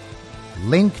Linktree.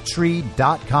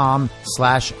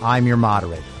 Linktree.com/I'm your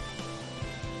moderator.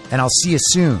 And I'll see you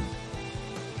soon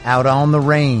out on the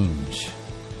range.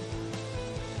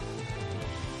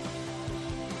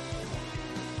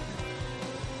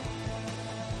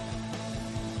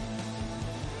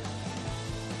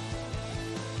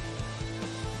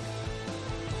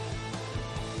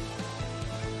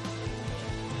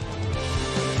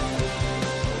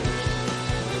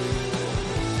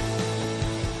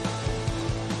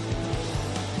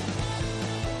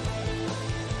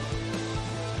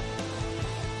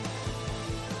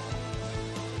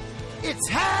 It's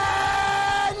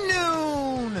high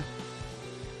noon.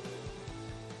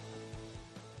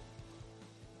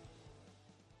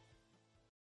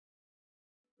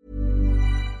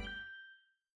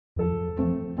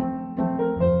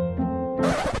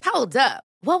 Hold up.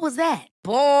 What was that?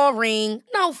 Boring.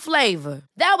 No flavor.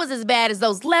 That was as bad as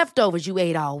those leftovers you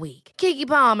ate all week. Keke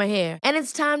Palmer here, and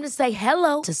it's time to say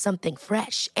hello to something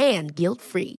fresh and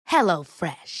guilt-free. Hello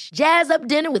Fresh. Jazz up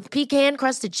dinner with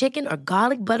pecan-crusted chicken or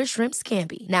garlic butter shrimp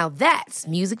scampi. Now that's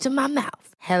music to my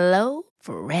mouth. Hello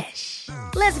Fresh.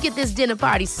 Let's get this dinner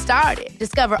party started.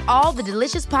 Discover all the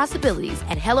delicious possibilities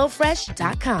at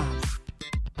hellofresh.com.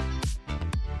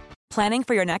 Planning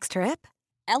for your next trip?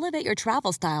 Elevate your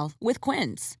travel style with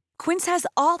Quince. Quince has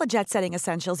all the jet-setting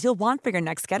essentials you'll want for your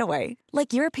next getaway,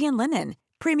 like European linen,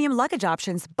 premium luggage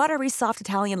options, buttery soft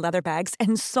Italian leather bags,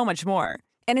 and so much more.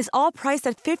 And is all priced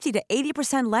at 50 to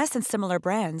 80% less than similar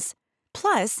brands.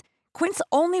 Plus, Quince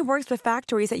only works with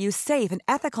factories that use safe and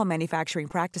ethical manufacturing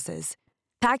practices.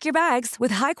 Pack your bags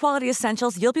with high-quality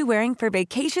essentials you'll be wearing for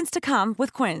vacations to come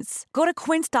with Quince. Go to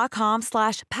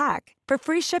quince.com/pack for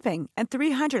free shipping and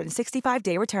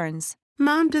 365-day returns.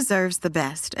 Mom deserves the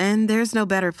best, and there's no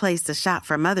better place to shop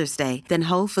for Mother's Day than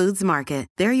Whole Foods Market.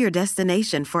 They're your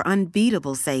destination for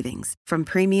unbeatable savings, from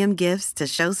premium gifts to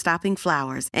show-stopping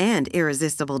flowers and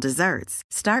irresistible desserts.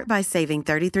 Start by saving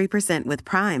 33% with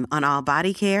Prime on all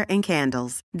body care and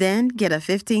candles. Then get a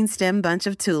 15-stem bunch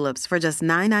of tulips for just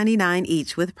 $9.99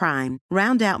 each with Prime.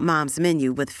 Round out Mom's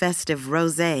menu with festive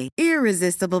rosé,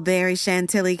 irresistible berry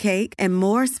chantilly cake, and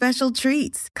more special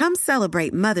treats. Come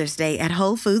celebrate Mother's Day at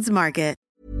Whole Foods Market.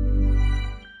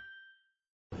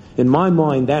 In my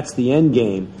mind, that's the end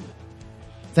game.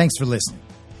 Thanks for listening.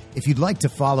 If you'd like to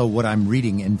follow what I'm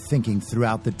reading and thinking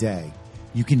throughout the day,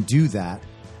 you can do that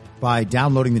by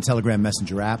downloading the Telegram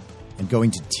Messenger app and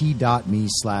going to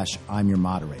t.me/I'm your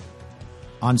moderator.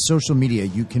 On social media,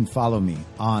 you can follow me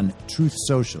on Truth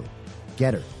Social,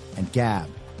 Getter, and Gab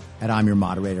at I'm your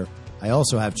moderator. I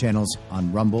also have channels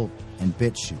on Rumble and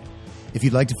BitChute. If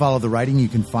you'd like to follow the writing, you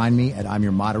can find me at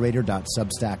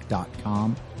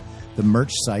imyourmoderator.substack.com. The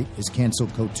merch site is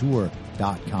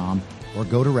cancelcouture.com, or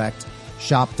go direct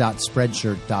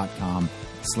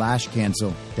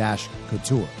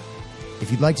shop.spreadshirt.com/cancel-couture.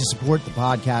 If you'd like to support the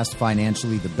podcast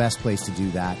financially, the best place to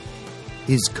do that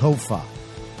is Ko-Fi.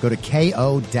 Go to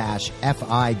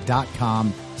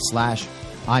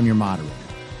ko-fi.com/I'm your moderator.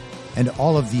 And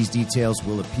all of these details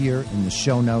will appear in the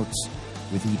show notes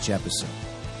with each episode.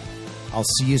 I'll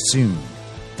see you soon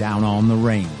down on the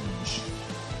range.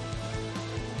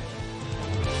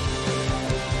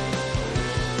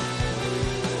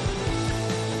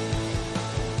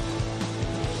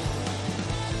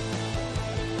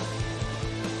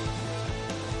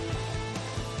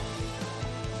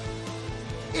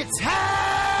 It's high!